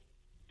deal with.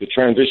 The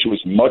transition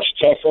was much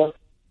tougher,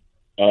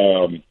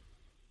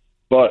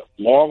 but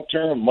long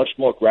term, much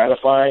more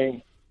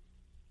gratifying,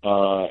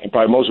 and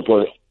probably most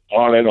important,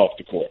 on and off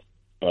the court.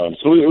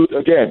 So it was,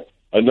 again,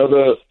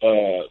 another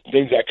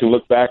thing that I can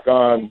look back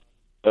on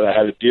that I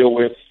had to deal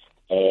with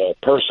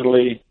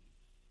personally.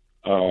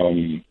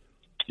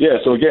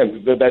 So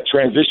again, that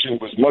transition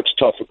was much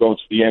tougher going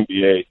to the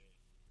NBA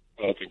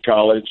in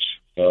college,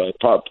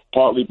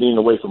 partly being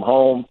away from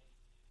home.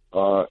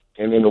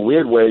 And in a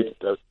weird way,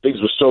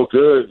 things were so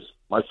good.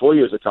 My 4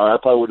 years at college,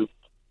 I probably would have,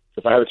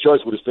 if I had a choice,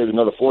 would have stayed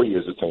another 4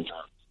 years at St.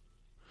 John's.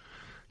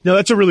 No,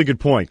 that's a really good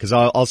point, because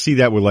I'll see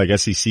that with like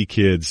SEC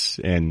kids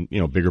and,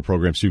 bigger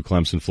programs too,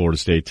 Clemson, Florida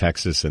State,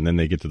 Texas, and then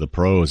they get to the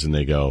pros and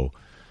they go,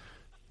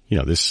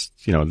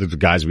 the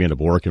guys we end up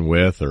working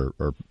with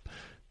or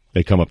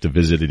they come up to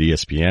visit at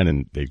ESPN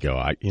and they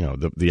go,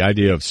 the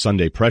idea of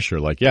Sunday pressure,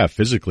 like, yeah,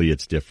 physically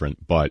it's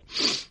different, but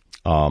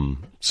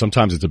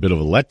sometimes it's a bit of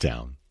a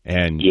letdown.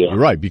 And You're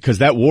right, because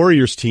that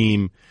Warriors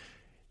team,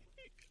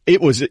 it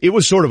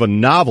was sort of a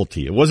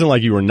novelty. It wasn't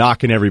like you were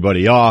knocking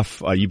everybody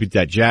off. You beat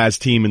that Jazz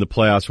team in the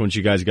playoffs once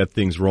you guys got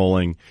things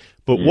rolling.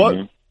 But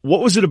what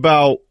was it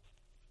about,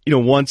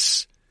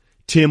 once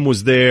Tim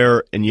was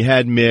there and you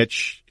had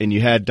Mitch and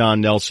you had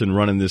Don Nelson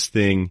running this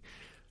thing,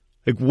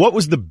 like, what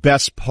was the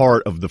best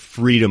part of the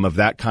freedom of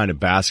that kind of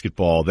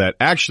basketball that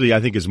actually I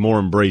think is more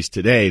embraced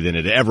today than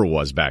it ever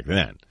was back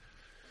then?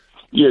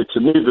 Yeah, to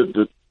me,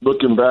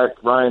 looking back,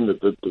 Ryan,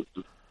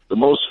 the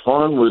most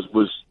fun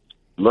was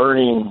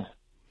learning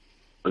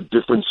a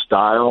different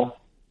style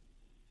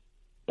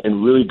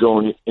and really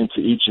going into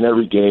each and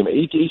every game,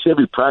 each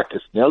every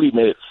practice. Nelly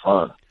made it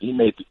fun. He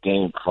made the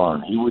game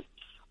fun.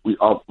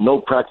 No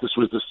practice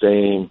was the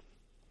same.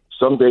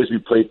 Some days we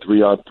played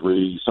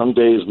 3-on-3. Some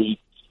days we,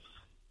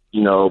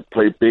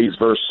 played bigs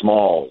versus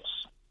smalls.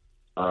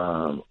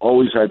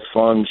 Always had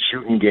fun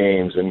shooting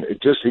games, and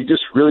he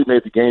just really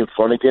made the game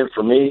fun again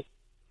for me.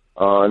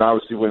 And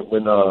obviously,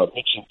 when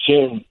Mitch and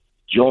Tim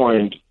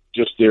joined,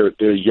 just their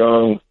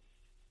young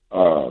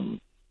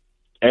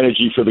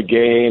energy for the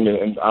game,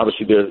 and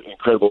obviously their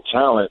incredible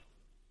talent.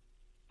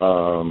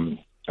 And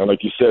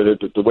like you said,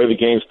 the way the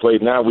game's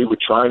played now, we were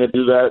trying to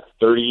do that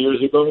 30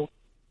 years ago,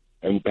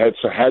 and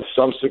had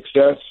some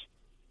success.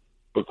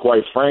 But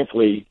quite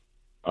frankly,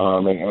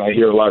 and I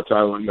hear a lot of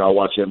times when I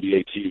watch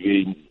NBA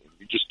TV,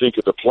 you just think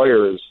of the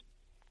players.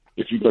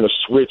 If you're going to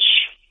switch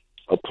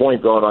a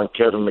point guard on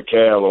Kevin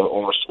McHale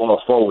or a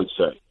small forward,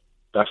 say,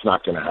 that's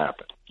not going to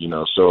happen.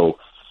 So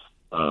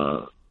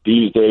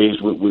these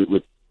days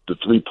with the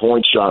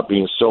 3-point shot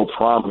being so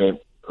prominent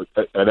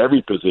at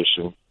every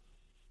position,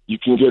 you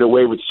can get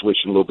away with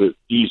switching a little bit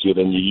easier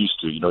than you used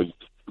to. It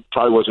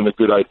probably wasn't a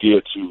good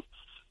idea to,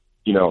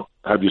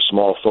 have your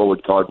small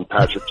forward guarding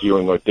Patrick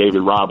Ewing or David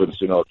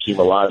Robinson or Keem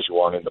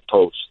Olajuwon in the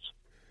post.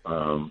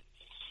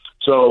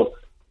 So,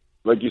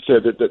 like you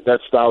said, that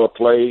style of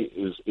play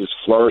is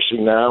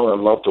flourishing now, and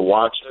I love to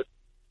watch it.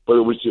 But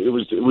it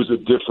was a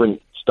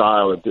different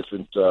style, a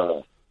different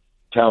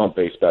talent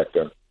base back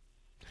then.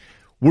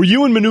 Were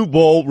you and Manute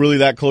Bol really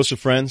that close of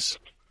friends?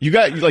 You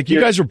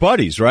guys were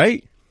buddies,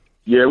 right?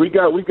 Yeah, we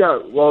got.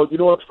 Well, you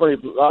know what's funny?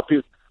 A lot of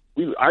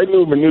people, I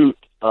knew Manute.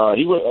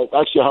 He was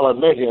actually how I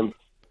met him.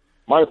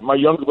 My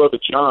younger brother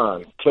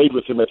John played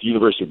with him at the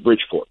University of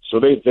Bridgeport, so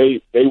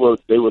they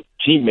were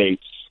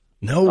teammates.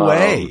 No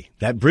way,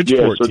 that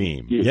Bridgeport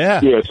team. Yeah.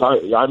 So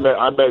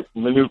I met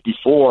Manute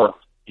before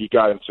he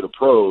got into the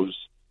pros,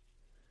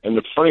 and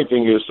the funny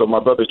thing is, so my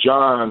brother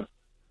John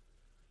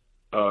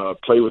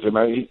played with him,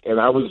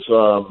 and I was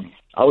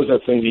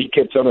that thing. He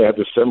kept telling me I had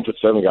this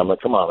 7'7" guy. I'm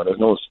like, come on, man, there's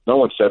no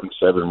one 7'7"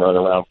 running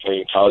around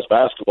playing college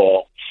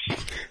basketball.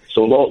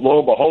 So lo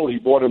and behold, he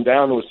brought him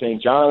down to a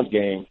St. John's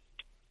game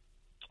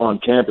on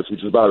campus,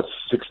 which is about a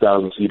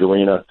 6,000 seat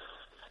arena,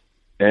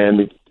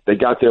 and they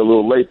got there a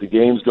little late. The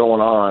game's going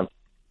on,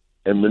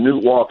 and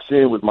Manute walks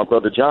in with my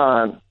brother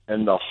John,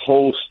 and the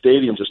whole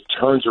stadium just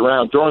turns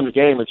around during the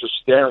game and just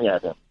staring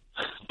at him.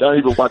 They're not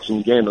even watching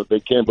the game.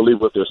 They can't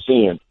believe what they're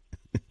seeing.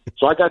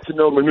 So I got to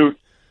know Manute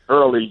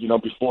early,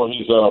 before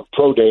his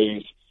pro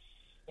days,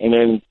 and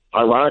then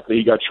ironically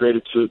he got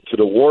traded to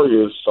the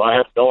Warriors. So I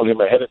had known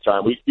him ahead of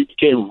time. We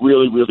became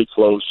really, really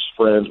close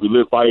friends. We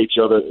lived by each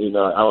other in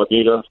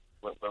Alameda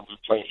when we were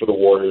playing for the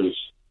Warriors.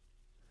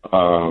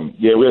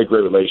 We had a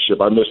great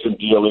relationship. I miss him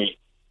dearly.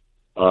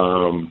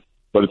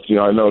 But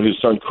I know his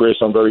son Chris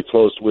I'm very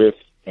close with,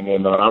 and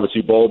then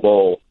obviously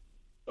Bol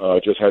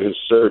just had his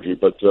surgery.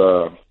 But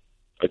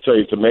I tell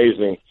you, it's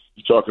amazing.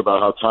 You talk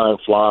about how time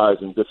flies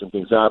and different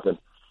things happen.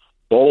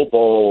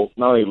 Bol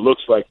not only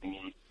looks like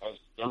me, has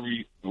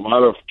a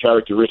lot of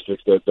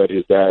characteristics that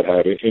his dad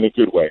had in a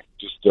good way.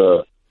 Just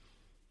a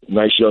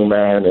nice young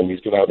man, and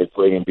he's going to have a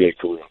great NBA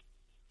career.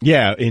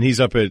 Yeah, and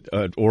he's up at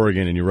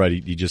Oregon, and you're right.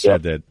 He just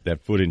had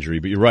that foot injury,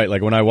 but you're right.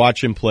 Like when I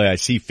watch him play, I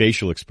see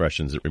facial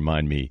expressions that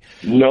remind me.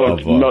 Right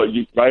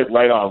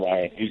on,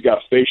 Ryan. He's got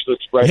facial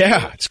expressions.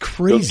 Yeah, it's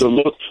crazy. The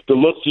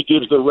looks he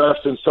gives the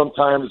refs and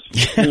sometimes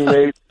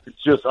teammates.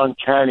 it's just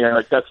uncanny. I'm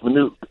like, that's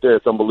minute there.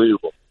 It's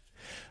unbelievable.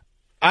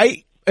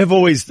 I have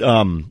always,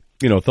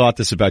 thought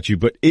this about you,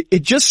 but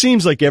it just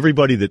seems like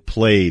everybody that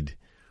played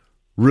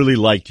really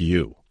liked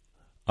you.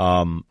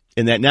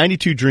 In that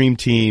 92 Dream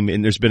Team,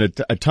 and there's been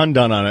a ton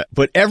done on it,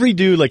 but every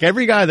dude, like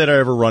every guy that I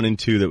ever run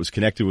into that was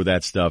connected with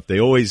that stuff, they're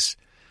always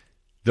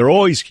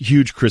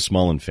huge Chris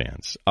Mullin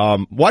fans.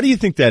 Why do you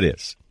think that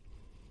is?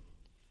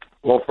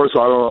 Well, first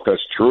of all, I don't know if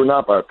that's true or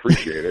not, but I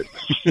appreciate it.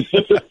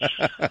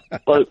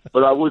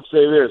 but I would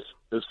say this,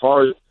 as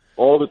far as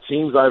all the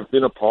teams I've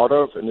been a part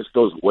of, and this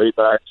goes way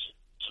back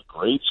to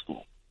grade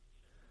school,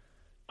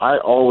 I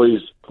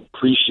always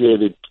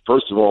appreciated,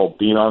 first of all,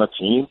 being on a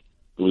team.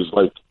 It was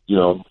like,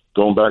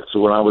 going back to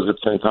when I was at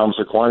St. Thomas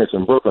Aquinas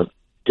in Brooklyn,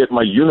 getting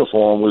my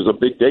uniform was a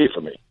big day for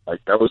me.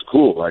 Like, that was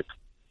cool. Like,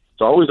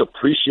 so I always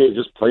appreciated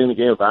just playing the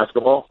game of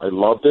basketball. I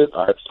loved it.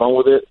 I had fun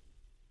with it.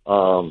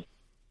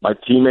 My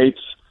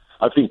teammates,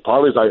 I think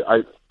partly is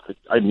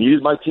I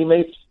needed my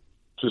teammates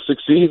to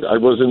succeed. I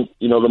wasn't,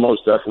 the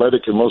most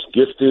athletic and most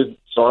gifted,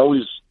 so I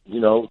always,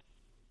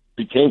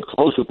 became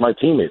close with my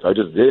teammates. I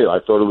just did. I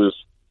thought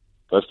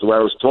that's the way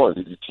I was taught.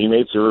 Your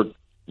teammates are,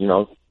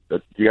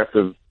 that you have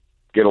to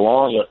get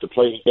along, you have to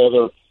play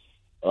together.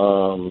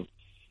 And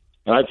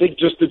I think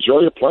just the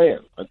joy of playing.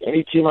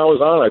 Any team I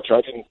was on, I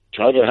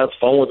tried to have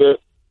fun with it.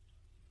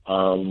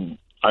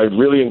 I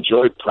really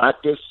enjoyed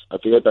practice. I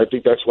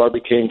think that's why I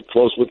became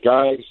close with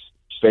guys,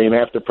 staying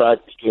after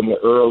practice in the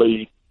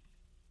early,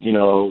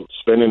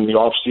 spending the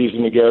off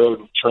season together,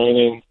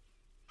 training.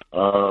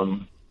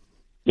 So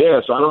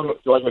I don't know,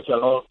 like I said, I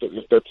don't know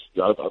if that's,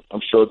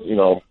 I'm sure,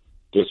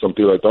 there's some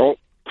people that don't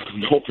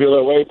feel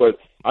that way, but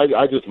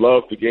I just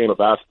love the game of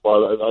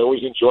basketball. I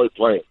always enjoyed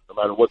playing, no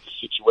matter what the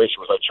situation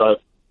was.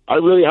 I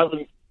really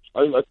haven't,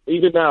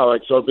 even now,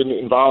 so I've been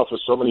involved for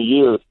so many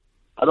years,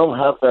 I don't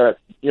have that,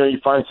 you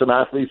find some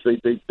athletes,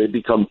 they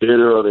become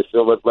bitter or they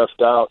feel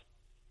left out.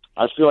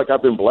 I feel like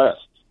I've been blessed.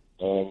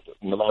 And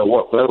no matter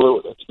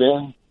whatever it's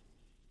been,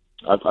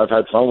 I've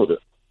had fun with it.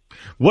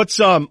 What's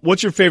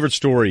your favorite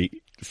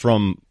story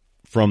from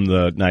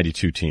the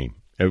 92 team?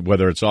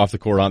 Whether it's off the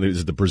court,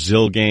 is it the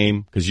Brazil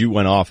game? Because you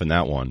went off in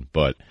that one,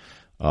 but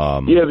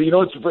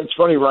it's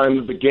funny,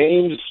 Ryan. The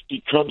games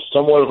become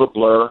somewhat of a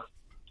blur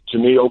to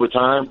me over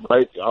time,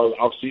 right?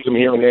 I'll see them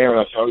here and there,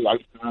 and I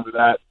remember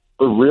that.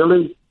 But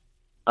really,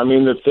 I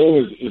mean, the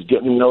thing is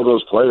getting to know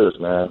those players,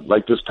 man.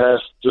 Like this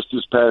past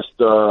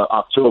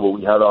October,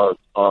 we had our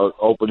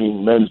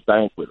opening men's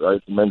banquet,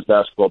 right? The men's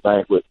basketball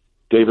banquet.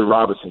 David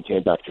Robinson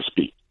came back to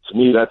speak. To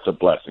me, that's a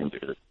blessing,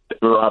 dude.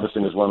 David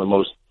Robinson is one of the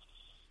most,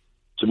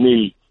 to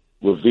me,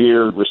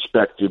 revered,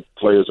 respected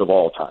players of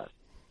all time,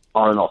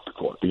 on and off the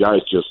court. The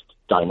guy's just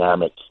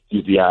dynamic.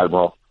 He's the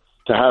admiral.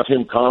 To have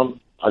him come,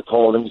 I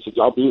called him. He said,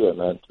 "I'll be there,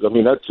 man." I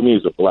mean, that to me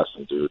is a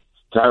blessing, dude.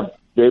 To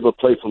be able to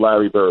play for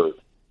Larry Bird,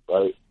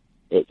 right,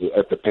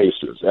 at the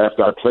Pacers,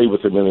 after I played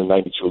with him in the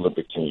 92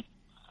 Olympic team.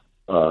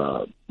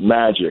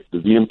 Magic,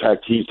 the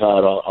impact he's had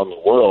on the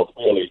world,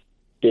 really,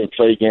 to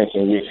play against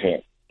and with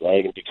him,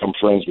 right, and become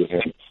friends with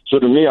him. So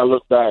to me, I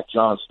look back,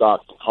 John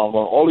Stockton,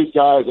 Carmelo, all these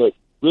guys that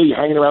really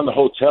hanging around the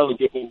hotel and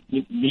getting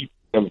to meet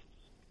them,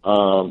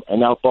 and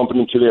now bumping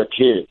into their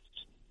kids,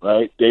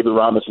 right? David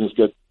Robinson's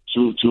got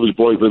two of his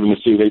boys living in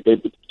the city.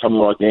 They come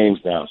to our games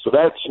now. So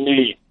that, to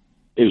me,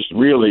 is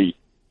really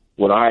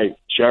what I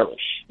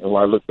cherish. And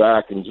when I look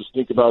back and just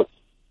think about,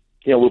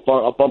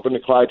 I'll bump into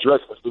Clyde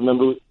Drexler.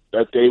 Remember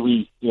that day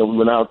we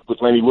went out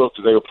with Lenny Wilkes.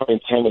 They were playing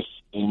tennis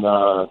in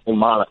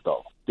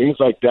Monaco. Things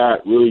like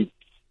that really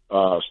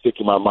stick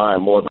in my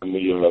mind more than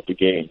the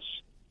games.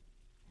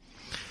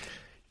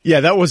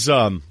 Yeah, that was.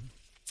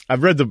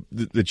 I've read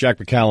the Jack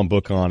McCallum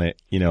book on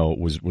it.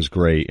 Was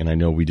great, and I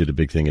know we did a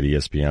big thing at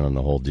ESPN on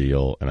the whole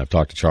deal. And I've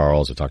talked to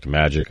Charles, I've talked to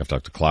Magic, I've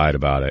talked to Clyde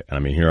about it. And I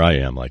mean, here I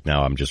am, like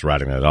now I'm just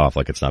writing that off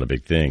like it's not a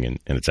big thing, and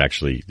it's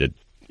actually an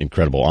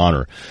incredible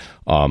honor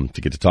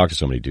to get to talk to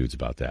so many dudes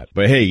about that.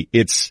 But hey,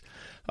 it's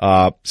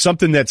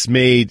something that's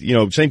made.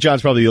 St.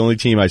 John's probably the only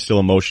team I still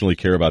emotionally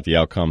care about the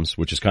outcomes,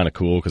 which is kind of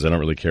cool because I don't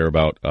really care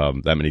about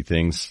that many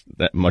things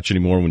that much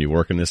anymore when you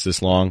work in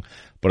this long.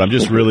 But I'm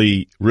just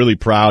really, really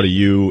proud of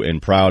you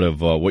and proud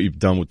of what you've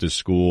done with this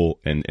school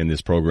and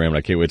this program. And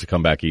I can't wait to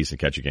come back east and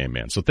catch a game,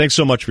 man. So thanks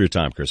so much for your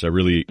time, Chris. I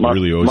really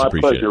always appreciate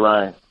it. My pleasure,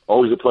 Ryan.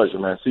 Always a pleasure,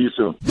 man. See you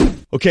soon.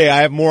 Okay,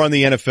 I have more on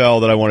the NFL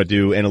that I want to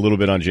do and a little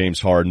bit on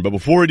James Harden. But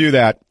before we do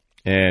that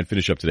and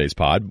finish up today's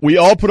pod, we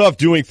all put off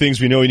doing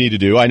things we know we need to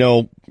do. I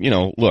know,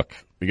 look,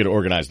 we got to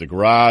organize the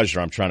garage, or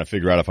I'm trying to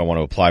figure out if I want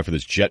to apply for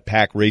this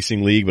jetpack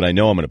racing league, but I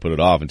know I'm going to put it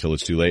off until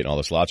it's too late and all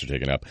the slots are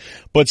taken up.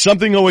 But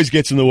something always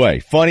gets in the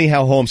way. Funny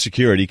how home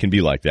security can be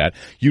like that.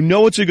 You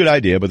know it's a good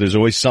idea, but there's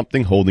always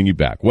something holding you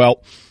back.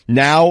 Well,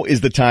 now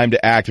is the time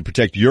to act to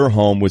protect your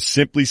home with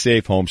Simply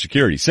Safe Home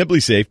Security. Simply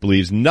Safe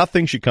believes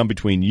nothing should come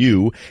between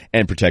you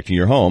and protecting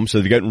your home, so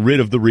they've gotten rid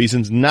of the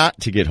reasons not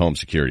to get home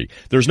security.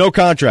 There's no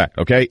contract,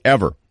 okay,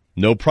 ever.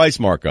 No price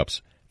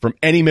markups from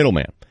any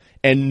middleman.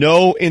 And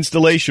no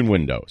installation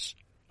windows.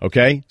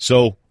 Okay?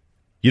 So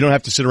You don't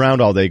have to sit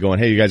around all day going,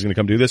 hey, you guys going to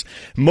come do this?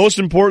 Most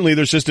importantly,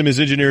 their system is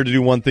engineered to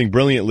do one thing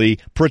brilliantly,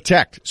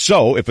 protect.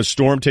 So if a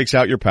storm takes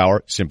out your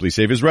power,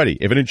 SimpliSafe is ready.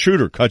 If an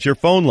intruder cuts your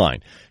phone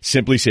line,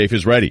 SimpliSafe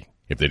is ready.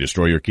 If they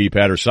destroy your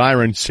keypad or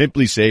siren,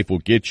 SimpliSafe will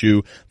get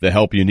you the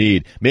help you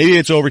need. Maybe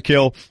it's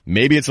overkill.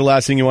 Maybe it's the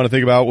last thing you want to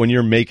think about when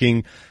you're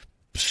making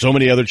so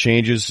many other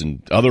changes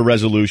and other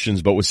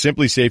resolutions. But with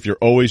SimpliSafe, you're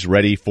always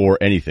ready for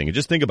anything. And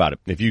just think about it.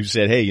 If you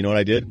said, hey, you know what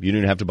I did? You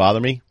didn't have to bother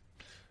me.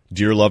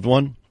 Dear loved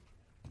one,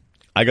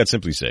 I got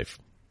SimpliSafe.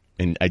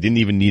 And I didn't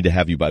even need to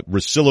have you buy.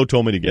 Russillo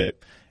told me to get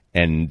it.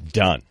 And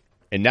done.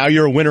 And now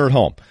you're a winner at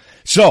home.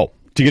 So,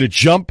 to get a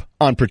jump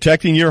on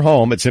protecting your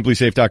home at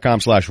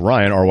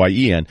simplysafe.com/Ryan,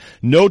 R-Y-E-N.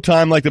 No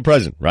time like the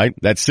present, right?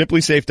 That's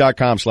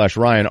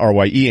simplysafe.com/Ryan,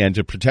 R-Y-E-N,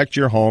 to protect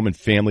your home and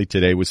family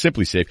today with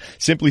SimpliSafe.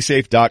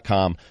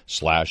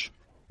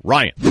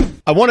 Simplysafe.com/Ryan.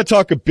 I want to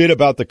talk a bit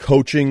about the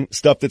coaching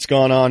stuff that's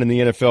gone on in the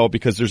NFL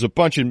because there's a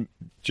bunch of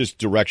just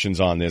directions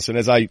on this. And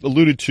as I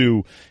alluded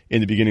to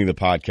in the beginning of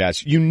the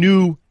podcast, you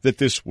knew that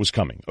this was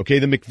coming. Okay,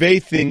 the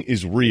McVay thing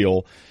is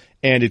real.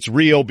 And it's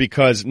real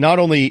because not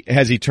only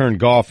has he turned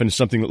Goff into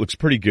something that looks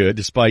pretty good,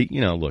 despite,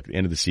 look, the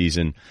end of the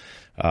season,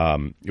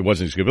 it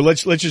wasn't as good. But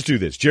let's just do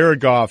this. Jared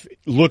Goff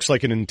looks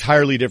like an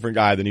entirely different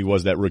guy than he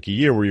was that rookie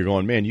year where you're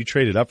going, man, you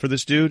traded up for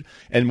this dude?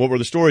 And what were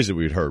the stories that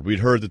we'd heard? We'd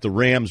heard that the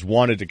Rams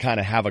wanted to kind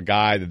of have a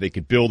guy that they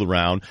could build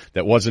around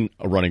that wasn't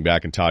a running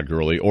back in Todd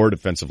Gurley or a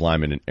defensive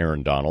lineman in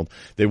Aaron Donald.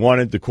 They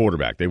wanted the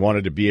quarterback. They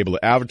wanted to be able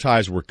to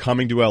advertise we're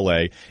coming to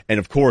L.A. And,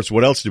 of course,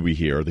 what else did we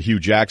hear? The Hugh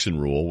Jackson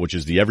rule, which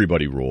is the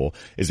everybody rule,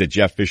 is that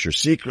Jeff Fisher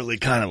secretly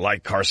kind of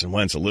liked Carson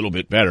Wentz a little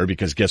bit better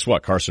because guess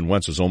what? Carson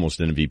Wentz was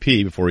almost an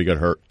MVP before he got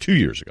hurt 2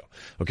 years ago.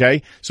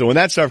 Okay? So when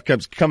that stuff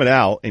comes coming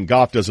out and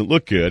Goff doesn't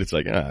look good, it's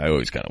like, I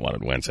always kind of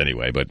wanted Wentz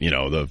anyway. But,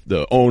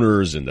 the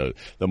owners and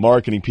the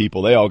marketing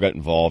people, they all got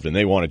involved and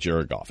they wanted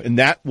Jared Goff. And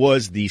that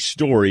was the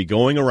story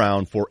going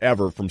around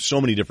forever from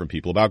so many different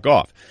people about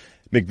Goff.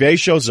 McVay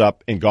shows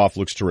up and Goff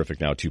looks terrific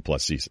now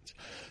 2+ seasons.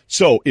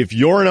 So if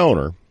you're an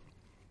owner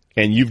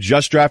and you've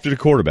just drafted a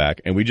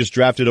quarterback, and we just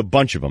drafted a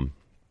bunch of them,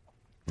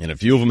 and a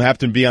few of them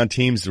happen to be on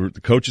teams the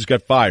coaches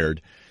got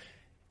fired,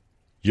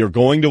 you're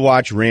going to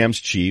watch Rams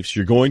Chiefs.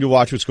 You're going to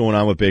watch what's going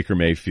on with Baker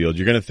Mayfield.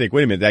 You're going to think,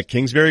 wait a minute, that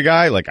Kingsbury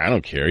guy, I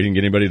don't care. He didn't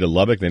get anybody to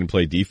Lubbock. They didn't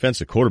play defense.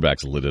 The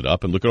quarterback's lit it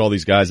up. And look at all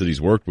these guys that he's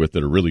worked with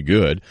that are really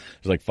good.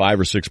 There's like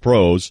 5 or 6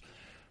 pros.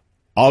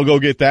 I'll go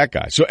get that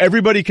guy. So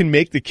everybody can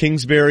make the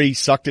Kingsbury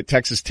sucked at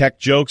Texas Tech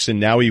jokes, and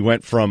now he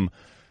went from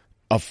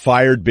a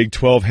fired Big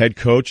 12 head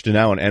coach to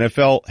now an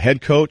NFL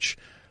head coach.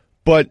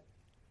 But,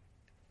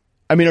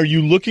 are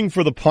you looking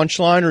for the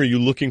punchline or are you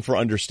looking for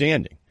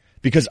understanding?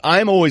 Because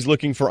I'm always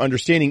looking for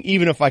understanding,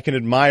 even if I can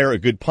admire a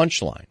good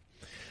punchline.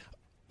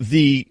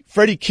 The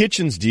Freddie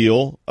Kitchens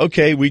deal,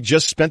 okay, we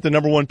just spent the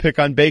number 1 pick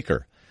on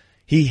Baker.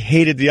 He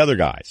hated the other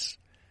guys.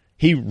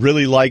 He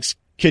really likes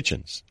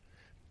Kitchens.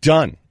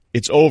 Done.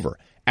 It's over.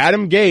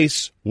 Adam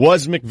Gase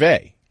was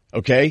McVay,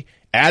 okay?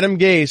 Adam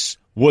Gase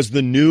was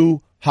the new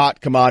hot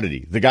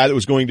commodity, the guy that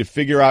was going to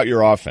figure out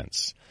your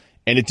offense.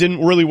 And it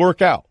didn't really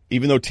work out.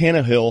 Even though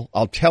Tannehill,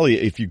 I'll tell you,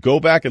 if you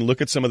go back and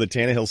look at some of the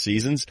Tannehill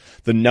seasons,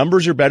 the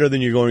numbers are better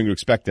than you're going to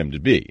expect them to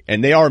be.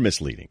 And they are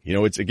misleading.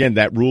 It's, again,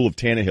 that rule of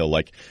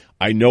Tannehill.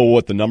 I know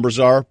what the numbers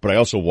are, but I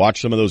also watch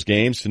some of those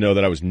games to know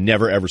that I was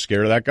never, ever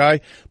scared of that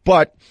guy.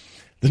 But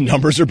the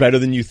numbers are better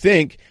than you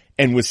think.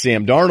 And with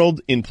Sam Darnold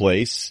in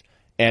place,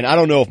 and I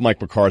don't know if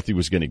Mike McCarthy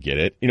was going to get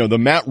it. The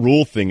Matt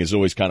Rule thing is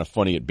always kind of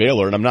funny at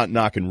Baylor, and I'm not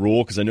knocking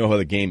Rule because I know how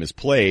the game is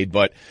played,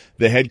 but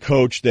the head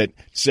coach that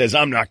says,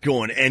 I'm not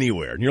going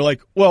anywhere. And you're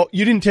like, well,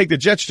 you didn't take the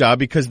Jets job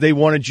because they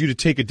wanted you to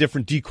take a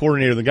different D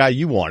coordinator than the guy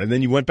you wanted, and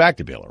then you went back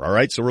to Baylor, all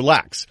right? So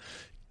relax.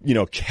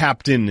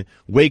 Captain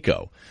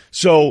Waco.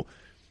 So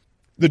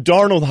the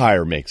Darnold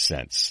hire makes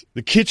sense.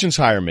 The Kitchens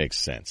hire makes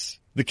sense.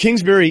 The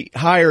Kingsbury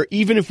hire,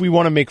 even if we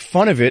want to make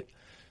fun of it,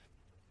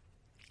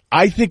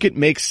 I think it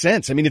makes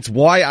sense. It's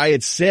why I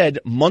had said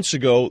months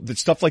ago that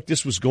stuff like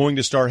this was going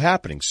to start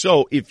happening.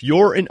 So if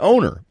you're an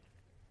owner,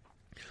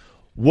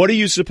 what are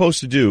you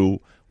supposed to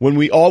do when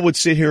we all would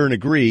sit here and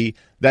agree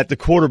that the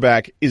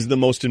quarterback is the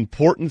most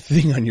important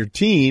thing on your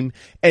team?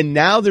 And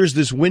now there's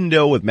this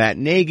window with Matt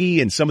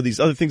Nagy and some of these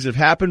other things that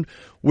have happened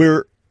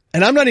where,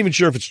 and I'm not even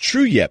sure if it's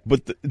true yet,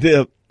 but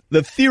the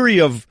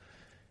theory of,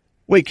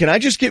 wait, can I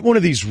just get one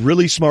of these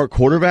really smart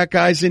quarterback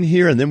guys in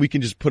here and then we can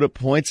just put up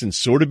points and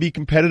sort of be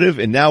competitive?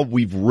 And now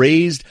we've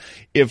raised,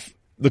 if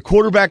the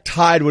quarterback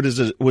tied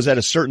was at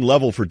a certain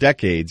level for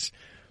decades,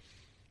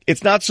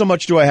 it's not so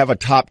much do I have a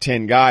top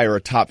 10 guy or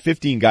a top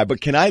 15 guy, but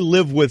can I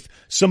live with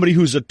somebody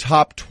who's a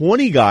top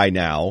 20 guy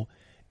now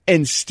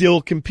and still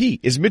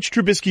compete? Is Mitch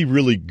Trubisky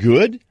really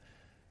good?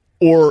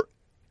 Or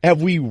have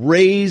we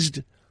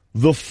raised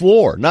the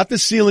floor? Not the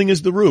ceiling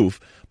is the roof,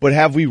 but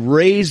have we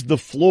raised the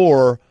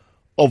floor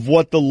of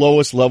what the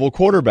lowest level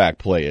quarterback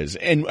play is?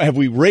 And have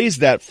we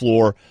raised that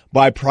floor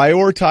by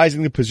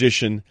prioritizing the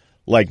position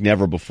like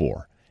never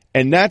before?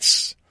 And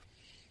that's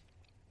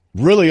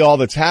really all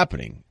that's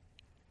happening.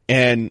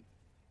 And,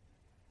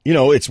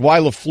 it's why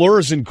LaFleur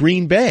is in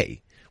Green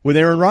Bay. with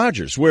Aaron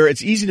Rodgers, where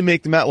it's easy to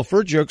make the Matt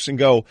LaFleur jokes and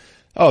go,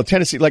 oh,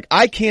 Tennessee. Like,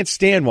 I can't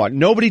stand what.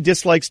 Nobody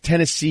dislikes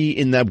Tennessee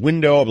in that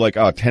window of like,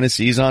 oh,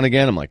 Tennessee's on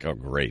again. I'm like, oh,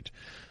 great.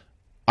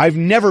 I've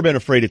never been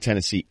afraid of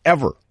Tennessee,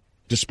 ever.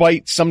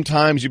 Despite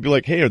sometimes you'd be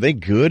like, hey, are they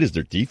good? Is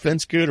their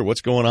defense good or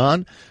what's going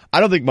on? I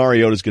don't think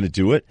Mariota's going to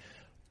do it.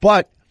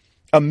 But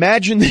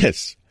imagine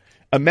this.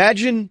 I'll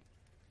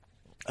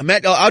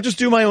just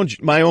do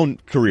my own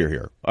career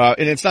here.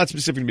 And it's not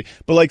specific to me.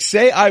 But like,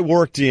 say I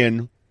worked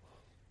in,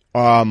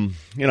 I don't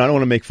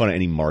want to make fun of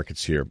any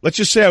markets here. Let's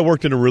just say I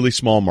worked in a really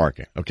small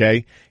market,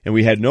 okay? And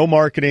we had no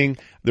marketing.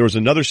 There was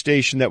another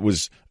station that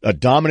was a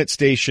dominant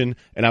station,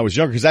 and I was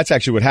younger, because that's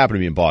actually what happened to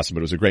me in Boston, but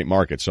it was a great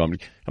market, so I'm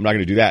not going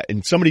to do that.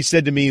 And somebody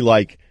said to me,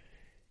 like,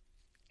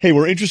 hey,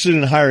 we're interested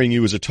in hiring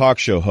you as a talk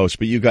show host,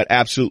 but you got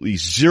absolutely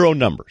zero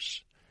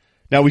numbers.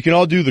 Now, we can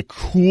all do the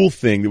cool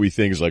thing that we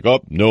think is like,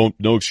 oh,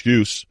 no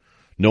excuse.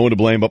 No one to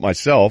blame but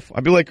myself.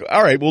 I'd be like,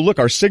 all right, well, look,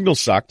 our signal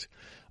sucked.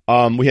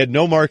 We had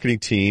no marketing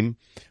team.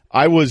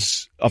 I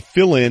was a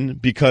fill-in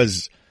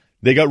because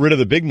they got rid of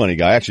the big money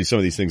guy. Actually, some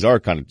of these things are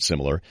kind of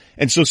similar.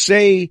 And so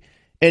say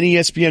an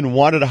ESPN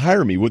wanted to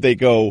hire me, would they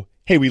go,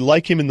 hey, we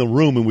like him in the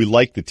room and we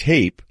like the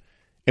tape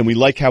and we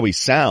like how he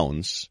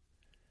sounds,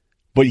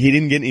 but he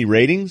didn't get any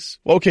ratings?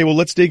 Okay, well,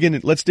 let's dig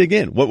in.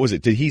 What was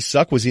it? Did he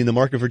suck? Was he in the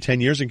market for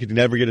 10 years and could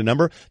never get a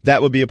number?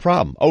 That would be a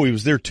problem. Oh, he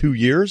was there 2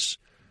 years?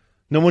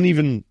 No one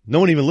even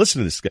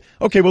listened to this guy.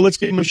 Okay, well, let's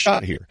give him a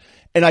shot here.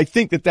 And I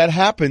think that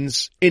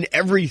happens in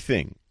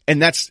everything. And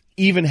that's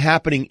even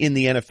happening in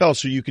the NFL.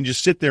 So you can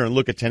just sit there and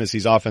look at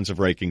Tennessee's offensive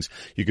rankings.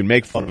 You can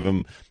make fun of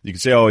him. You can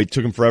say, oh, it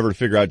took him forever to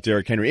figure out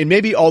Derrick Henry. And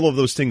maybe all of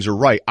those things are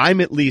right.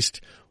 I'm at least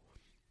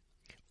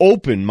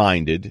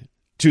open-minded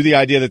to the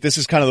idea that this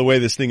is kind of the way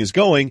this thing is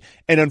going.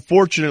 And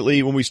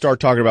unfortunately, when we start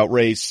talking about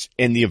race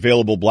and the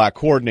available black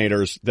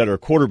coordinators that are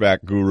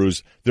quarterback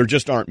gurus, there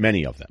just aren't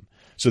many of them.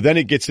 So then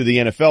it gets to the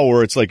NFL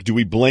where it's like, do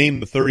we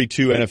blame the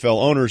 32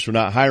 NFL owners for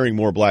not hiring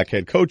more black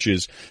head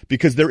coaches?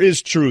 Because there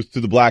is truth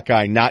to the black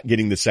guy not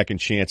getting the second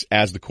chance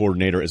as the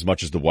coordinator as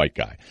much as the white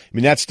guy. I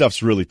mean, that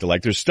stuff's really to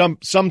like. There's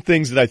some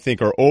things that I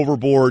think are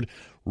overboard,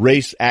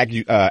 race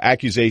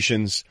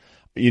accusations.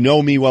 You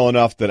know me well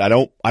enough that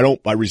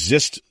I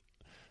resist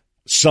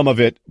some of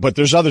it, but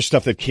there's other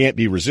stuff that can't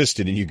be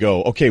resisted, and you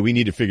go, okay, we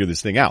need to figure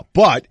this thing out.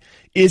 But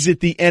is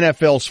it the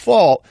NFL's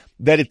fault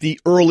that at the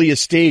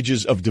earliest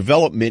stages of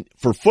development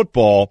for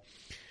football,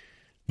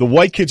 the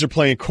white kids are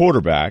playing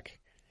quarterback,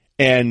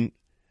 and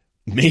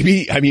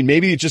maybe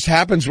it just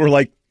happens where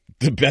like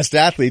the best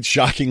athletes,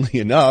 shockingly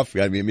enough,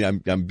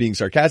 I'm being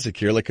sarcastic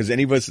here, like, cause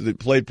any of us that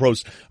played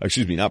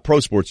not pro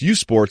sports, youth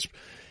sports,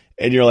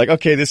 and you're like,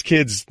 okay, this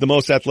kid's the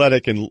most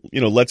athletic and,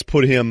 let's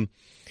put him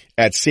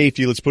at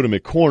safety, let's put him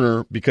at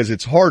corner because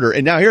it's harder.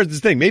 And now here's the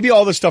thing. Maybe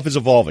all this stuff is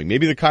evolving.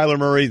 Maybe the Kyler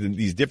Murray,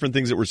 these different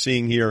things that we're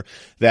seeing here,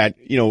 that,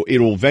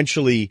 it'll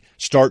eventually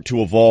start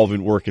to evolve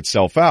and work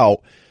itself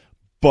out.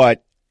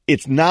 But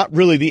it's not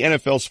really the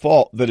NFL's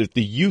fault that at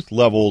the youth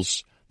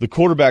levels, the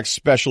quarterback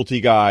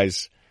specialty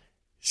guys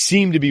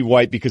seem to be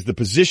white because the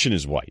position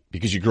is white.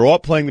 Because you grow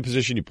up playing the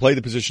position, you play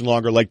the position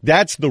longer. Like,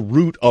 that's the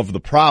root of the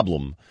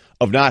problem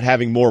of not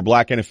having more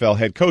black NFL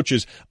head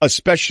coaches,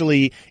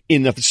 especially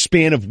in the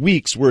span of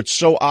weeks where it's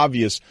so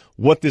obvious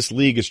what this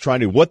league is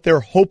trying to, what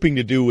they're hoping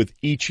to do with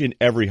each and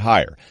every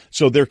hire.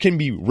 So there can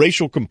be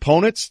racial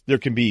components, there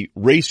can be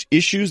race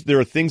issues,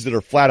 there are things that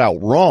are flat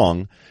out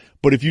wrong.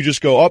 But if you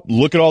just go up,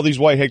 look at all these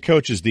white head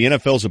coaches, the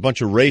NFL's a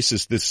bunch of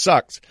racists, this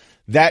sucks.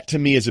 That to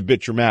me is a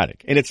bit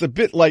dramatic. And it's a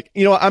bit like,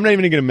 I'm not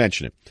even going to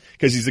mention it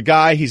because he's a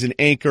guy, he's an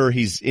anchor,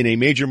 he's in a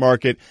major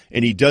market,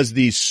 and he does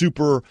these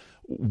super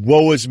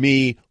woe is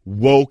me,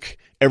 woke,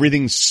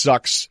 everything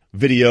sucks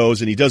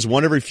videos, and he does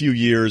one every few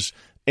years,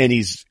 and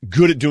he's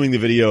good at doing the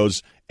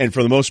videos, and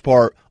for the most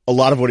part, a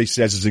lot of what he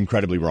says is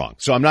incredibly wrong.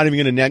 So I'm not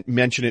even going to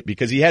mention it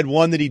because he had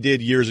one that he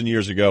did years and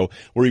years ago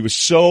where he was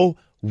so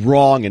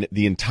wrong in it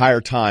the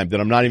entire time that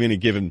I'm not even going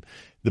to give him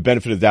the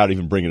benefit of the doubt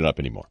even bringing it up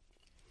anymore.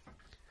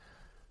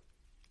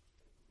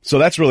 So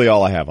that's really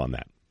all I have on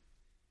that.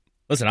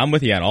 Listen, I'm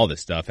with you on all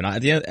this stuff, and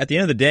at the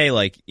end of the day,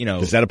 like,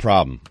 is that a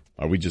problem?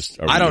 I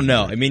don't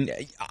know. I mean,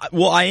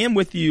 I am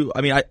with you.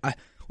 I mean,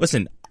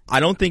 listen, I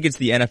don't think it's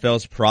the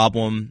NFL's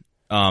problem,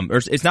 or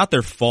it's not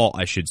their fault,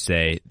 I should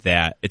say,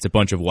 that it's a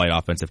bunch of white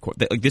offensive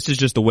like, this is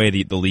just the way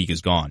the league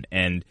is gone.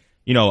 And,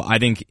 I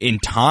think in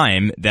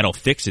time that'll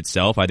fix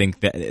itself. I think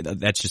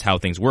that's just how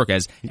things work.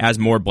 As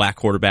more black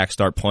quarterbacks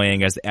start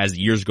playing, as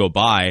years go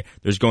by,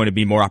 there's going to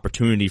be more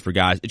opportunity for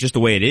guys. It's just the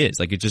way it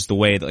is. Like, it's just the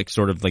way that, like,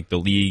 sort of like the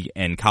league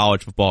and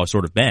college football has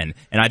sort of been.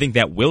 And I think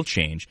that will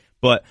change.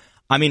 But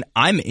I mean,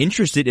 I'm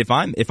interested if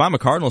I'm a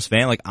Cardinals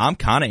fan, like, I'm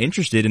kind of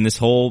interested in this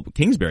whole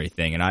Kingsbury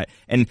thing.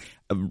 And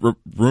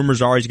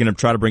rumors are he's going to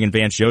try to bring in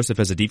Vance Joseph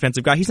as a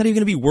defensive guy. He's not even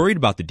going to be worried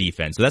about the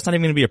defense. So that's not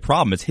even going to be a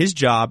problem. It's his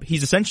job.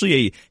 He's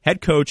essentially a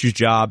head coach whose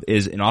job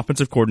is an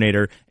offensive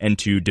coordinator and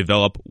to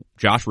develop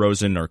Josh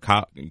Rosen or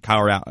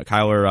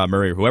Kyler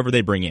Murray or whoever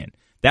they bring in.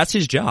 That's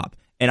his job.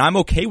 And I'm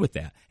okay with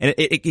that. And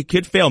it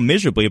could fail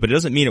miserably, but it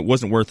doesn't mean it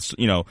wasn't worth,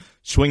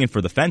 swinging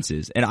for the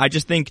fences. And I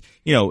just think,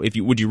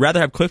 would you rather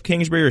have Cliff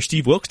Kingsbury or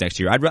Steve Wilkes next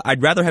year?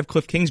 I'd rather have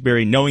Cliff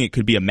Kingsbury knowing it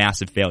could be a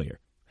massive failure.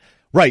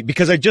 Right,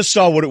 because I just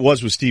saw what it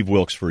was with Steve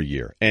Wilkes for a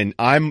year. And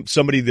I'm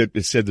somebody that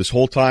has said this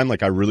whole time,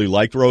 like, I really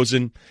liked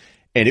Rosen,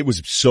 and it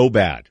was so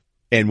bad.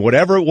 And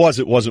whatever it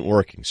wasn't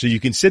working. So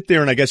you can sit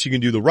there and I guess you can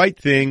do the right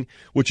thing,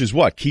 which is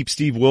what? Keep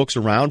Steve Wilkes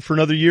around for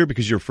another year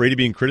because you're afraid of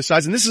being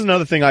criticized. And this is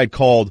another thing I'd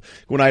called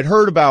when I'd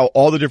heard about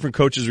all the different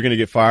coaches are going to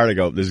get fired. I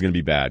go, this is going to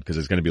be bad because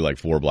it's going to be like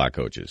 4 black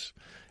coaches.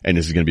 And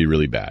this is going to be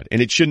really bad. And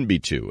it shouldn't be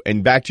 2.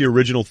 And back to your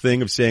original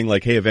thing of saying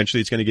like, hey,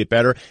 eventually it's going to get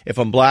better. If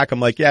I'm black,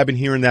 I'm like, yeah, I've been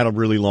hearing that a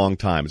really long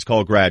time. It's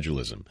called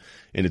gradualism.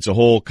 And it's a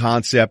whole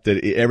concept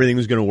that everything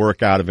was going to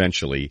work out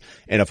eventually.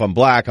 And if I'm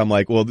black, I'm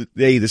like, well,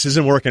 hey, this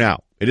isn't working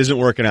out. It isn't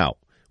working out.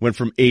 Went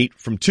from 8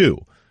 from 2,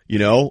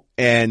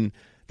 and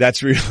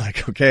that's really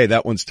like, okay,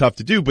 that one's tough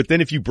to do. But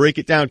then if you break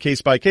it down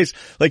case by case,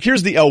 like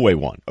here's the Elway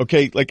one,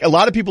 okay? Like a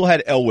lot of people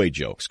had Elway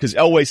jokes because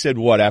Elway said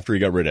what after he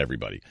got rid of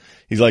everybody?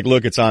 He's like,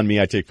 look, it's on me.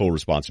 I take full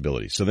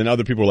responsibility. So then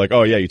other people are like,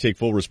 oh yeah, you take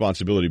full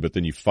responsibility, but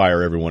then you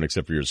fire everyone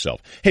except for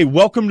yourself. Hey,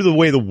 welcome to the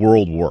way the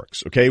world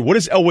works, okay? What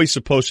is Elway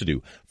supposed to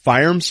do?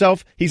 Fire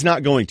himself? He's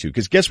not going to,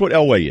 because guess what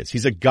Elway is?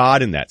 He's a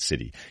god in that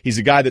city. He's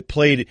a guy that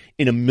played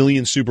in 1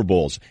 million Super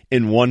Bowls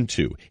and won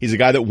 2. He's a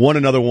guy that won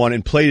another one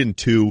and played in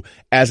 2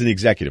 as an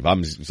executive.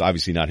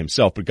 Obviously not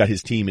himself, but got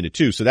his team into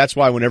 2. So that's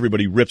why when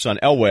everybody rips on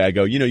Elway, I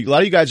go, a lot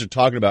of you guys are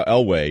talking about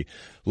Elway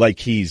like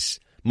he's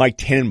Mike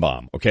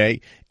Tannenbaum,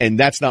 okay? And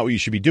that's not what you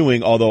should be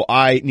doing, although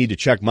I need to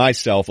check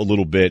myself a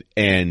little bit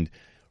and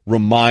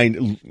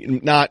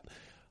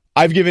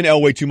I've given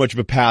Elway too much of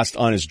a pass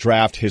on his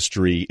draft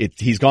history.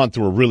 He's gone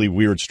through a really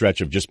weird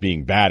stretch of just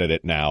being bad at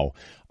it now,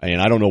 and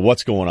I don't know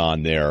what's going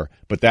on there,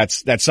 but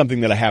that's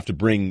something that I have to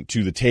bring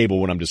to the table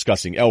when I'm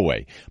discussing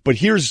Elway. But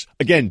here's,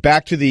 again,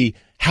 back to the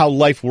how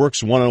life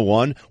works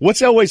 101.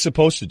 What's Elway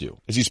supposed to do?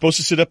 Is he supposed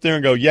to sit up there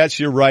and go, yes,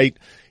 you're right,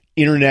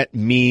 internet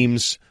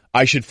memes,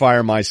 I should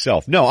fire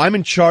myself? No, I'm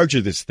in charge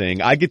of this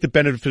thing. I get the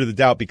benefit of the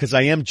doubt because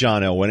I am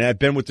John Elway, and I've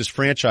been with this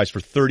franchise for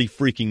 30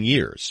 freaking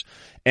years.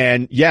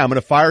 And yeah, I'm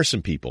going to fire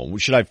some people.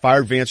 Should I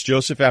fire Vance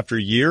Joseph after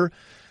a year?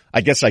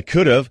 I guess I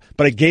could have,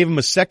 but I gave him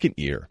a second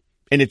year,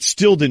 and it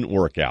still didn't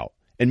work out.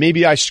 And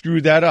maybe I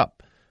screwed that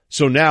up.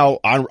 So now,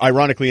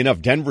 ironically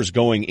enough, Denver's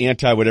going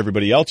anti what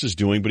everybody else is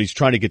doing, but he's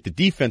trying to get the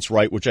defense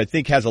right, which I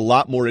think has a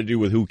lot more to do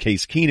with who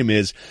Case Keenum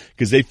is,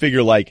 because they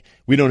figure like,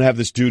 we don't have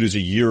this dude as a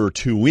year or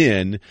 2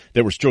 in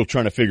that we're still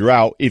trying to figure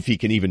out if he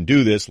can even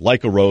do this,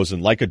 like a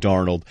Rosen, like a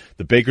Darnold.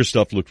 The Baker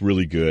stuff looked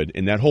really good,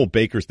 and that whole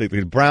Baker thing,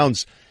 the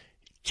Browns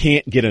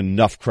can't get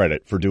enough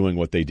credit for doing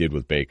what they did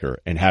with Baker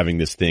and having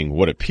this thing,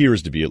 what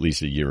appears to be at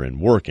least a year in,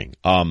 working.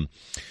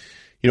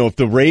 If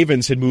the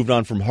Ravens had moved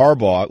on from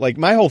Harbaugh, like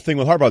my whole thing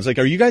with Harbaugh is like,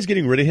 are you guys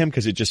getting rid of him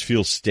because it just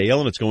feels stale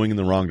and it's going in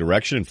the wrong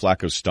direction and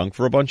Flacco stunk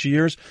for a bunch of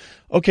years?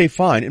 Okay,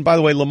 fine. And by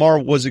the way, Lamar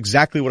was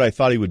exactly what I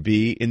thought he would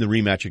be in the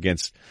rematch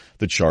against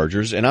the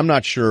Chargers. And I'm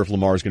not sure if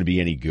Lamar is going to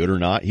be any good or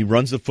not. He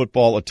runs the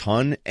football a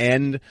ton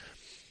and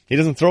he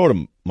doesn't throw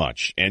it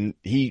much. And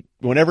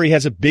whenever he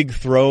has a big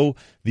throw,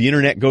 the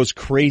internet goes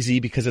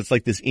crazy because it's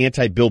like this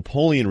anti-Bill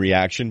Polian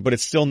reaction, but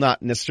it's still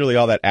not necessarily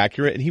all that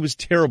accurate. And he was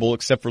terrible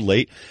except for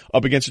late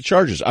up against the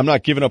Chargers. I'm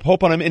not giving up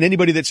hope on him. And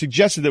anybody that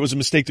suggested that it was a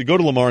mistake to go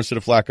to Lamar instead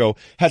of Flacco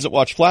hasn't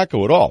watched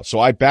Flacco at all.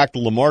 So I backed the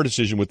Lamar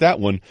decision with that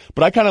one.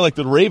 But I kind of like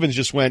the Ravens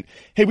just went,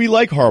 hey, we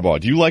like Harbaugh.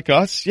 Do you like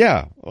us?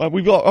 Yeah.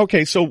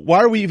 Okay, so why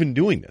are we even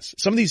doing this?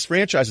 Some of these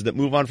franchises that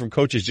move on from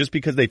coaches just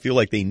because they feel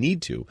like they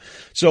need to.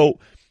 So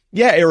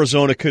yeah,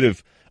 Arizona could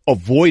have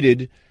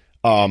avoided,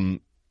 the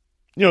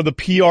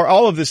PR,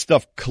 all of this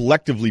stuff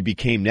collectively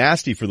became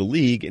nasty for the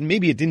league, and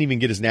maybe it didn't even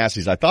get as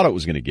nasty as I thought it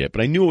was going to get,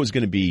 but I knew it was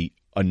going to be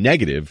a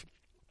negative.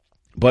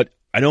 But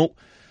I don't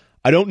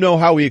know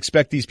how we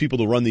expect these people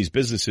to run these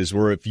businesses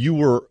where if you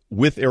were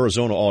with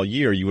Arizona all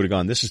year, you would have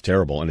gone, this is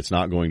terrible and it's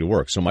not going to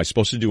work. So am I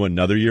supposed to do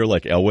another year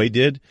like Elway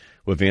did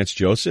with Vance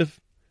Joseph?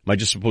 Am I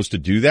just supposed to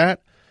do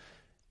that?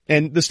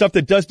 And the stuff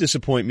that does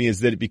disappoint me is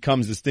that it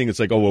becomes this thing. It's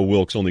like, oh, well,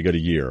 Wilkes only got a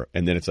year.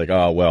 And then it's like,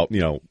 oh, well,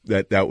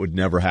 that would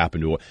never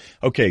happen to.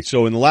 Okay.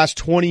 So in the last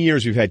 20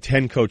 years, we've had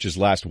 10 coaches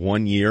last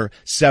 1 year.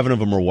 7 of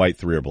them are white,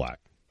 3 are black.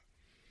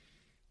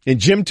 And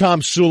Jim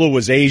Tom Sula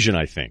was Asian,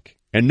 I think.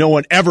 And no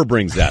one ever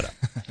brings that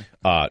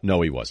up.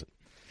 No, he wasn't.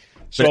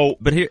 So,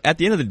 but here, at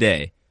the end of the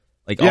day,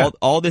 like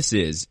all this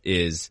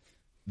is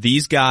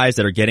these guys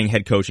that are getting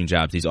head coaching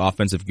jobs, these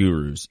offensive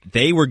gurus,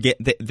 they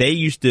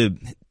used to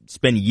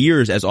spend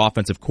years as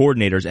offensive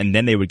coordinators and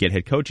then they would get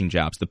head coaching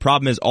jobs. The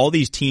problem is all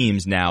these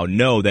teams now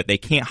know that they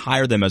can't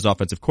hire them as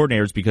offensive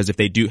coordinators because if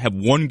they do have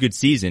one good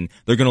season,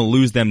 they're going to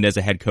lose them as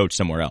a head coach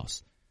somewhere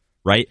else.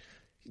 Right?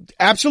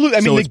 Absolutely.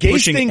 I mean, the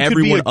Gase thing could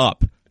be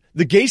up.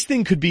 The Gase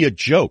thing could be a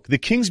joke. The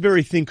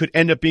Kingsbury thing could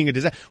end up being a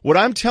disaster. What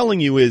I'm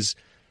telling you is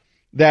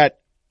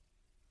that,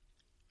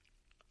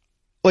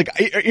 like,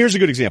 here's a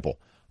good example.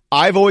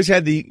 I've always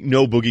had the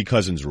no Boogie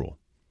Cousins rule.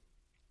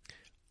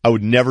 I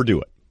would never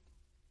do it.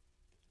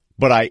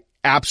 But I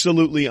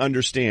absolutely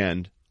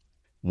understand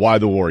why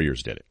the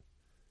Warriors did it.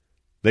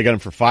 They got him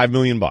for $5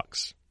 million,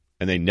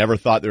 and they never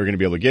thought they were going to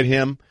be able to get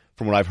him.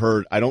 From what I've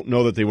heard, I don't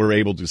know that they were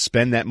able to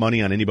spend that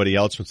money on anybody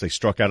else once they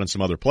struck out on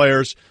some other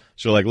players.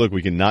 So like, look,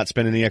 we can not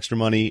spend any extra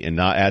money and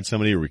not add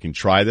somebody, or we can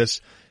try this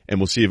and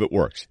we'll see if it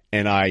works.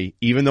 And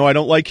even though I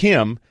don't like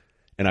him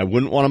and I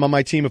wouldn't want him on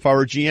my team if I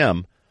were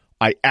GM,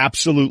 I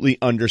absolutely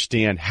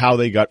understand how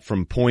they got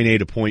from point A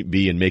to point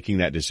B and making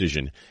that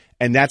decision.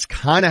 And that's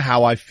kind of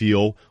how I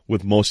feel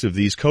with most of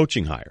these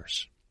coaching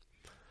hires,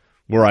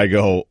 where I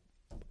go,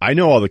 I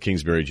know all the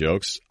Kingsbury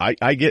jokes.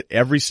 I get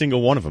every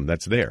single one of them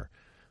that's there.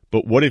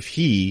 But what if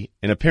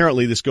and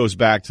apparently this goes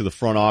back to the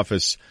front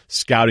office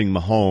scouting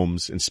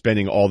Mahomes and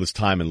spending all this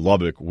time in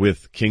Lubbock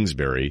with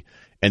Kingsbury,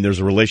 and there's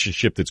a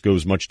relationship that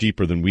goes much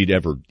deeper than we'd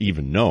ever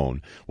even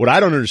known. What I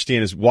don't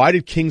understand is, why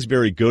did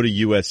Kingsbury go to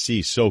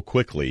USC so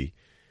quickly?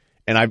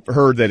 And I've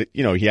heard that,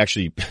 he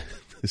actually,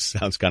 this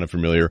sounds kind of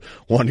familiar,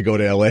 wanted to go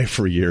to LA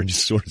for a year and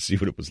just sort of see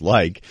what it was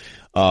like.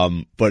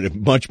 But a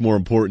much more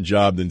important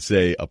job than,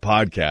 say, a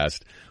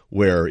podcast,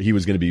 where he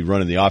was going to be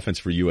running the offense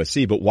for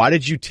USC. But why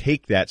did you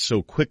take that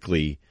so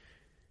quickly?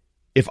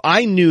 If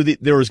I knew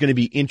that there was going to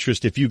be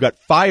interest if you got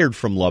fired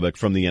from Lubbock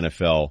from the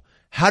NFL,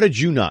 how did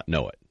you not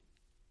know it?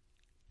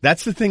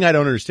 That's the thing I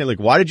don't understand.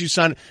 Like, why did you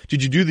sign?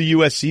 Did you do the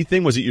USC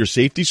thing? Was it your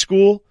safety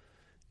school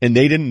and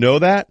they didn't know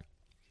that?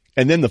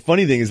 And then the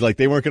funny thing is, like,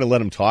 they weren't going to let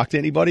him talk to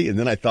anybody. And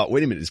then I thought,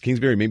 wait a minute, does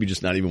Kingsbury maybe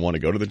just not even want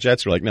to go to the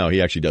Jets? Or like, no,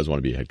 he actually does want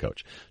to be a head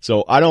coach.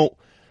 So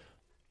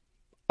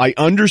I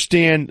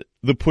understand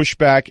the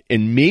pushback,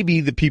 and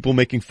maybe the people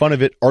making fun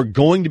of it are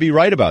going to be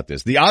right about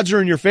this. The odds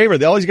are in your favor.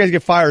 All these guys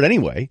get fired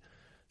anyway.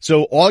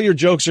 So all your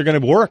jokes are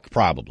going to work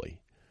probably.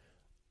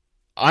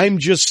 I'm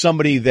just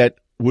somebody that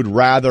would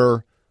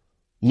rather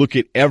look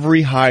at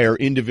every hire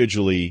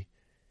individually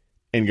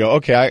and go,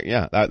 okay,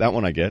 that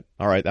one I get.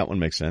 All right, that one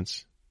makes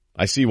sense.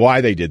 I see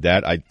why they did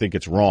that. I think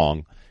it's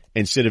wrong.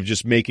 Instead of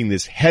just making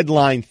this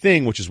headline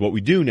thing, which is what we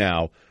do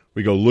now,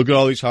 we go, look at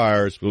all these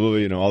hires,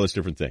 all these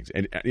different things.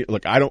 And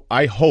look,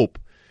 I hope,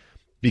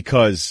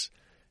 because,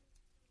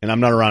 and I'm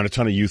not around a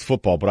ton of youth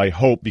football, but I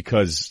hope,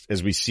 because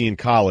as we see in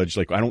college,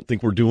 like, I don't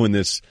think we're doing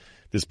this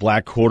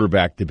black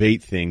quarterback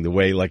debate thing the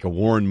way, like, a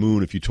Warren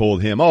Moon, if you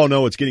told him, oh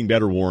no, it's getting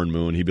better, Warren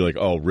Moon, he'd be like,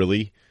 oh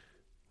really?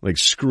 Like,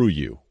 screw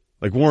you.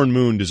 Like, Warren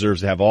Moon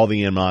deserves to have all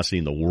the animosity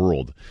in the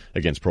world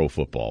against pro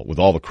football with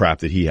all the crap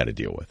that he had to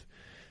deal with.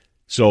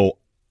 So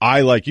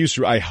I, like you,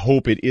 I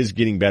hope it is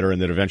getting better,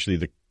 and that eventually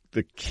the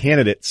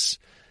candidates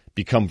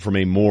become from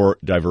a more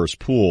diverse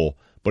pool,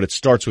 but it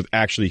starts with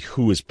actually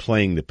who is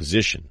playing the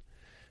position.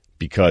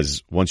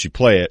 Because once you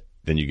play it,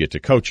 then you get to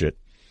coach it,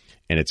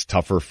 and it's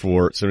tougher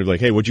for somebody like,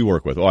 hey, what'd you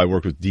work with? Oh, I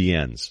worked with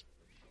DNs.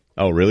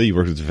 Oh, really? You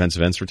worked with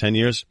defensive ends for 10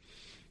 years?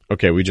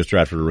 Okay, we just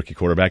drafted a rookie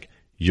quarterback.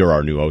 You're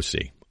our new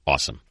OC.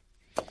 Awesome.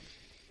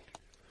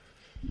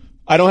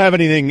 I don't have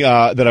anything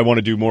that I want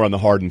to do more on the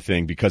Harden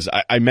thing, because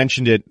I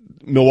mentioned it.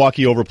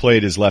 Milwaukee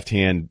overplayed his left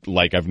hand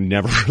like I've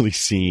never really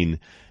seen.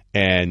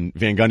 And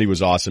Van Gundy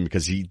was awesome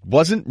because he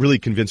wasn't really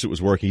convinced it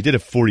was working. He did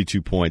have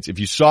 42 points. If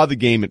you saw the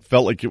game, it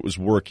felt like it was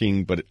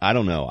working, but I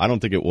don't know. I don't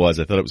think it was.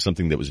 I thought it was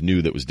something that was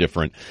new, that was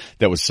different,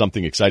 that was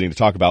something exciting to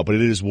talk about. But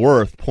it is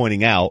worth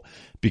pointing out,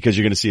 because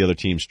you're going to see other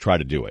teams try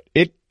to do it.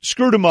 It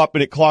screwed him up,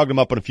 and it clogged him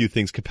up on a few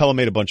things. Capella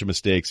made a bunch of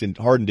mistakes, and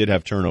Harden did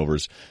have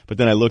turnovers. But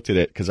then I looked at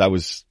it because I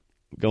was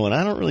going,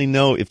 I don't really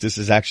know if this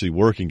is actually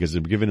working, because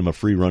they're giving him a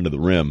free run to the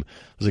rim.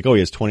 I was like, oh, he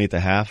has 20 at the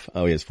half.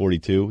 Oh, he has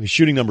 42. His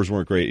shooting numbers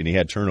weren't great, and he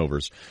had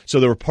turnovers. So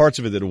there were parts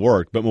of it that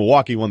worked, but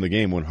Milwaukee won the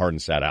game when Harden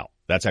sat out.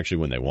 That's actually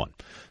when they won.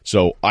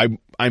 So I'm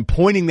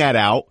pointing that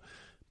out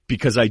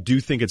because I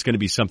do think it's going to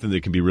be something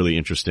that can be really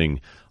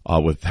interesting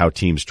with how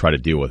teams try to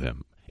deal with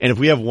him. And if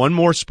we have one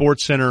more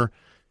SportsCenter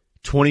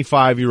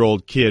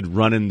 25-year-old kid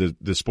running the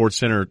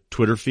SportsCenter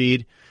Twitter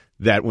feed,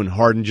 that when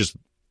Harden just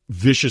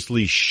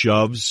viciously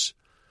shoves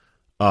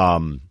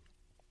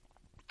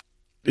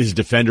his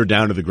defender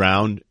down to the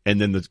ground, and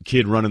then the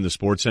kid running the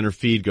SportsCenter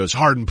feed goes,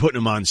 Harden putting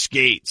him on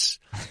skates.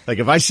 Like,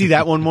 if I see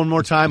that one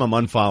more time, I'm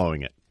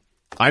unfollowing it.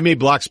 I may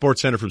block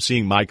SportsCenter from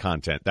seeing my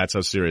content. That's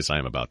how serious I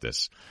am about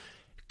this.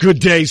 Good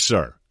day,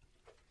 sir.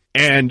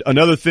 And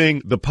another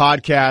thing, the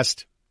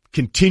podcast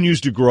continues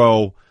to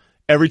grow.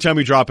 Every time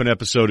we drop an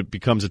episode, it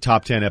becomes a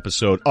top 10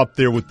 episode, up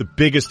there with the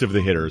biggest of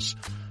the hitters.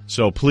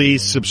 So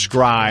please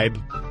subscribe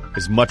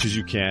as much as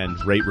you can,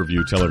 rate,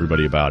 review, tell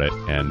everybody about it,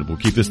 and we'll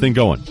keep this thing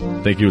going.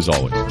 Thank you as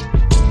always.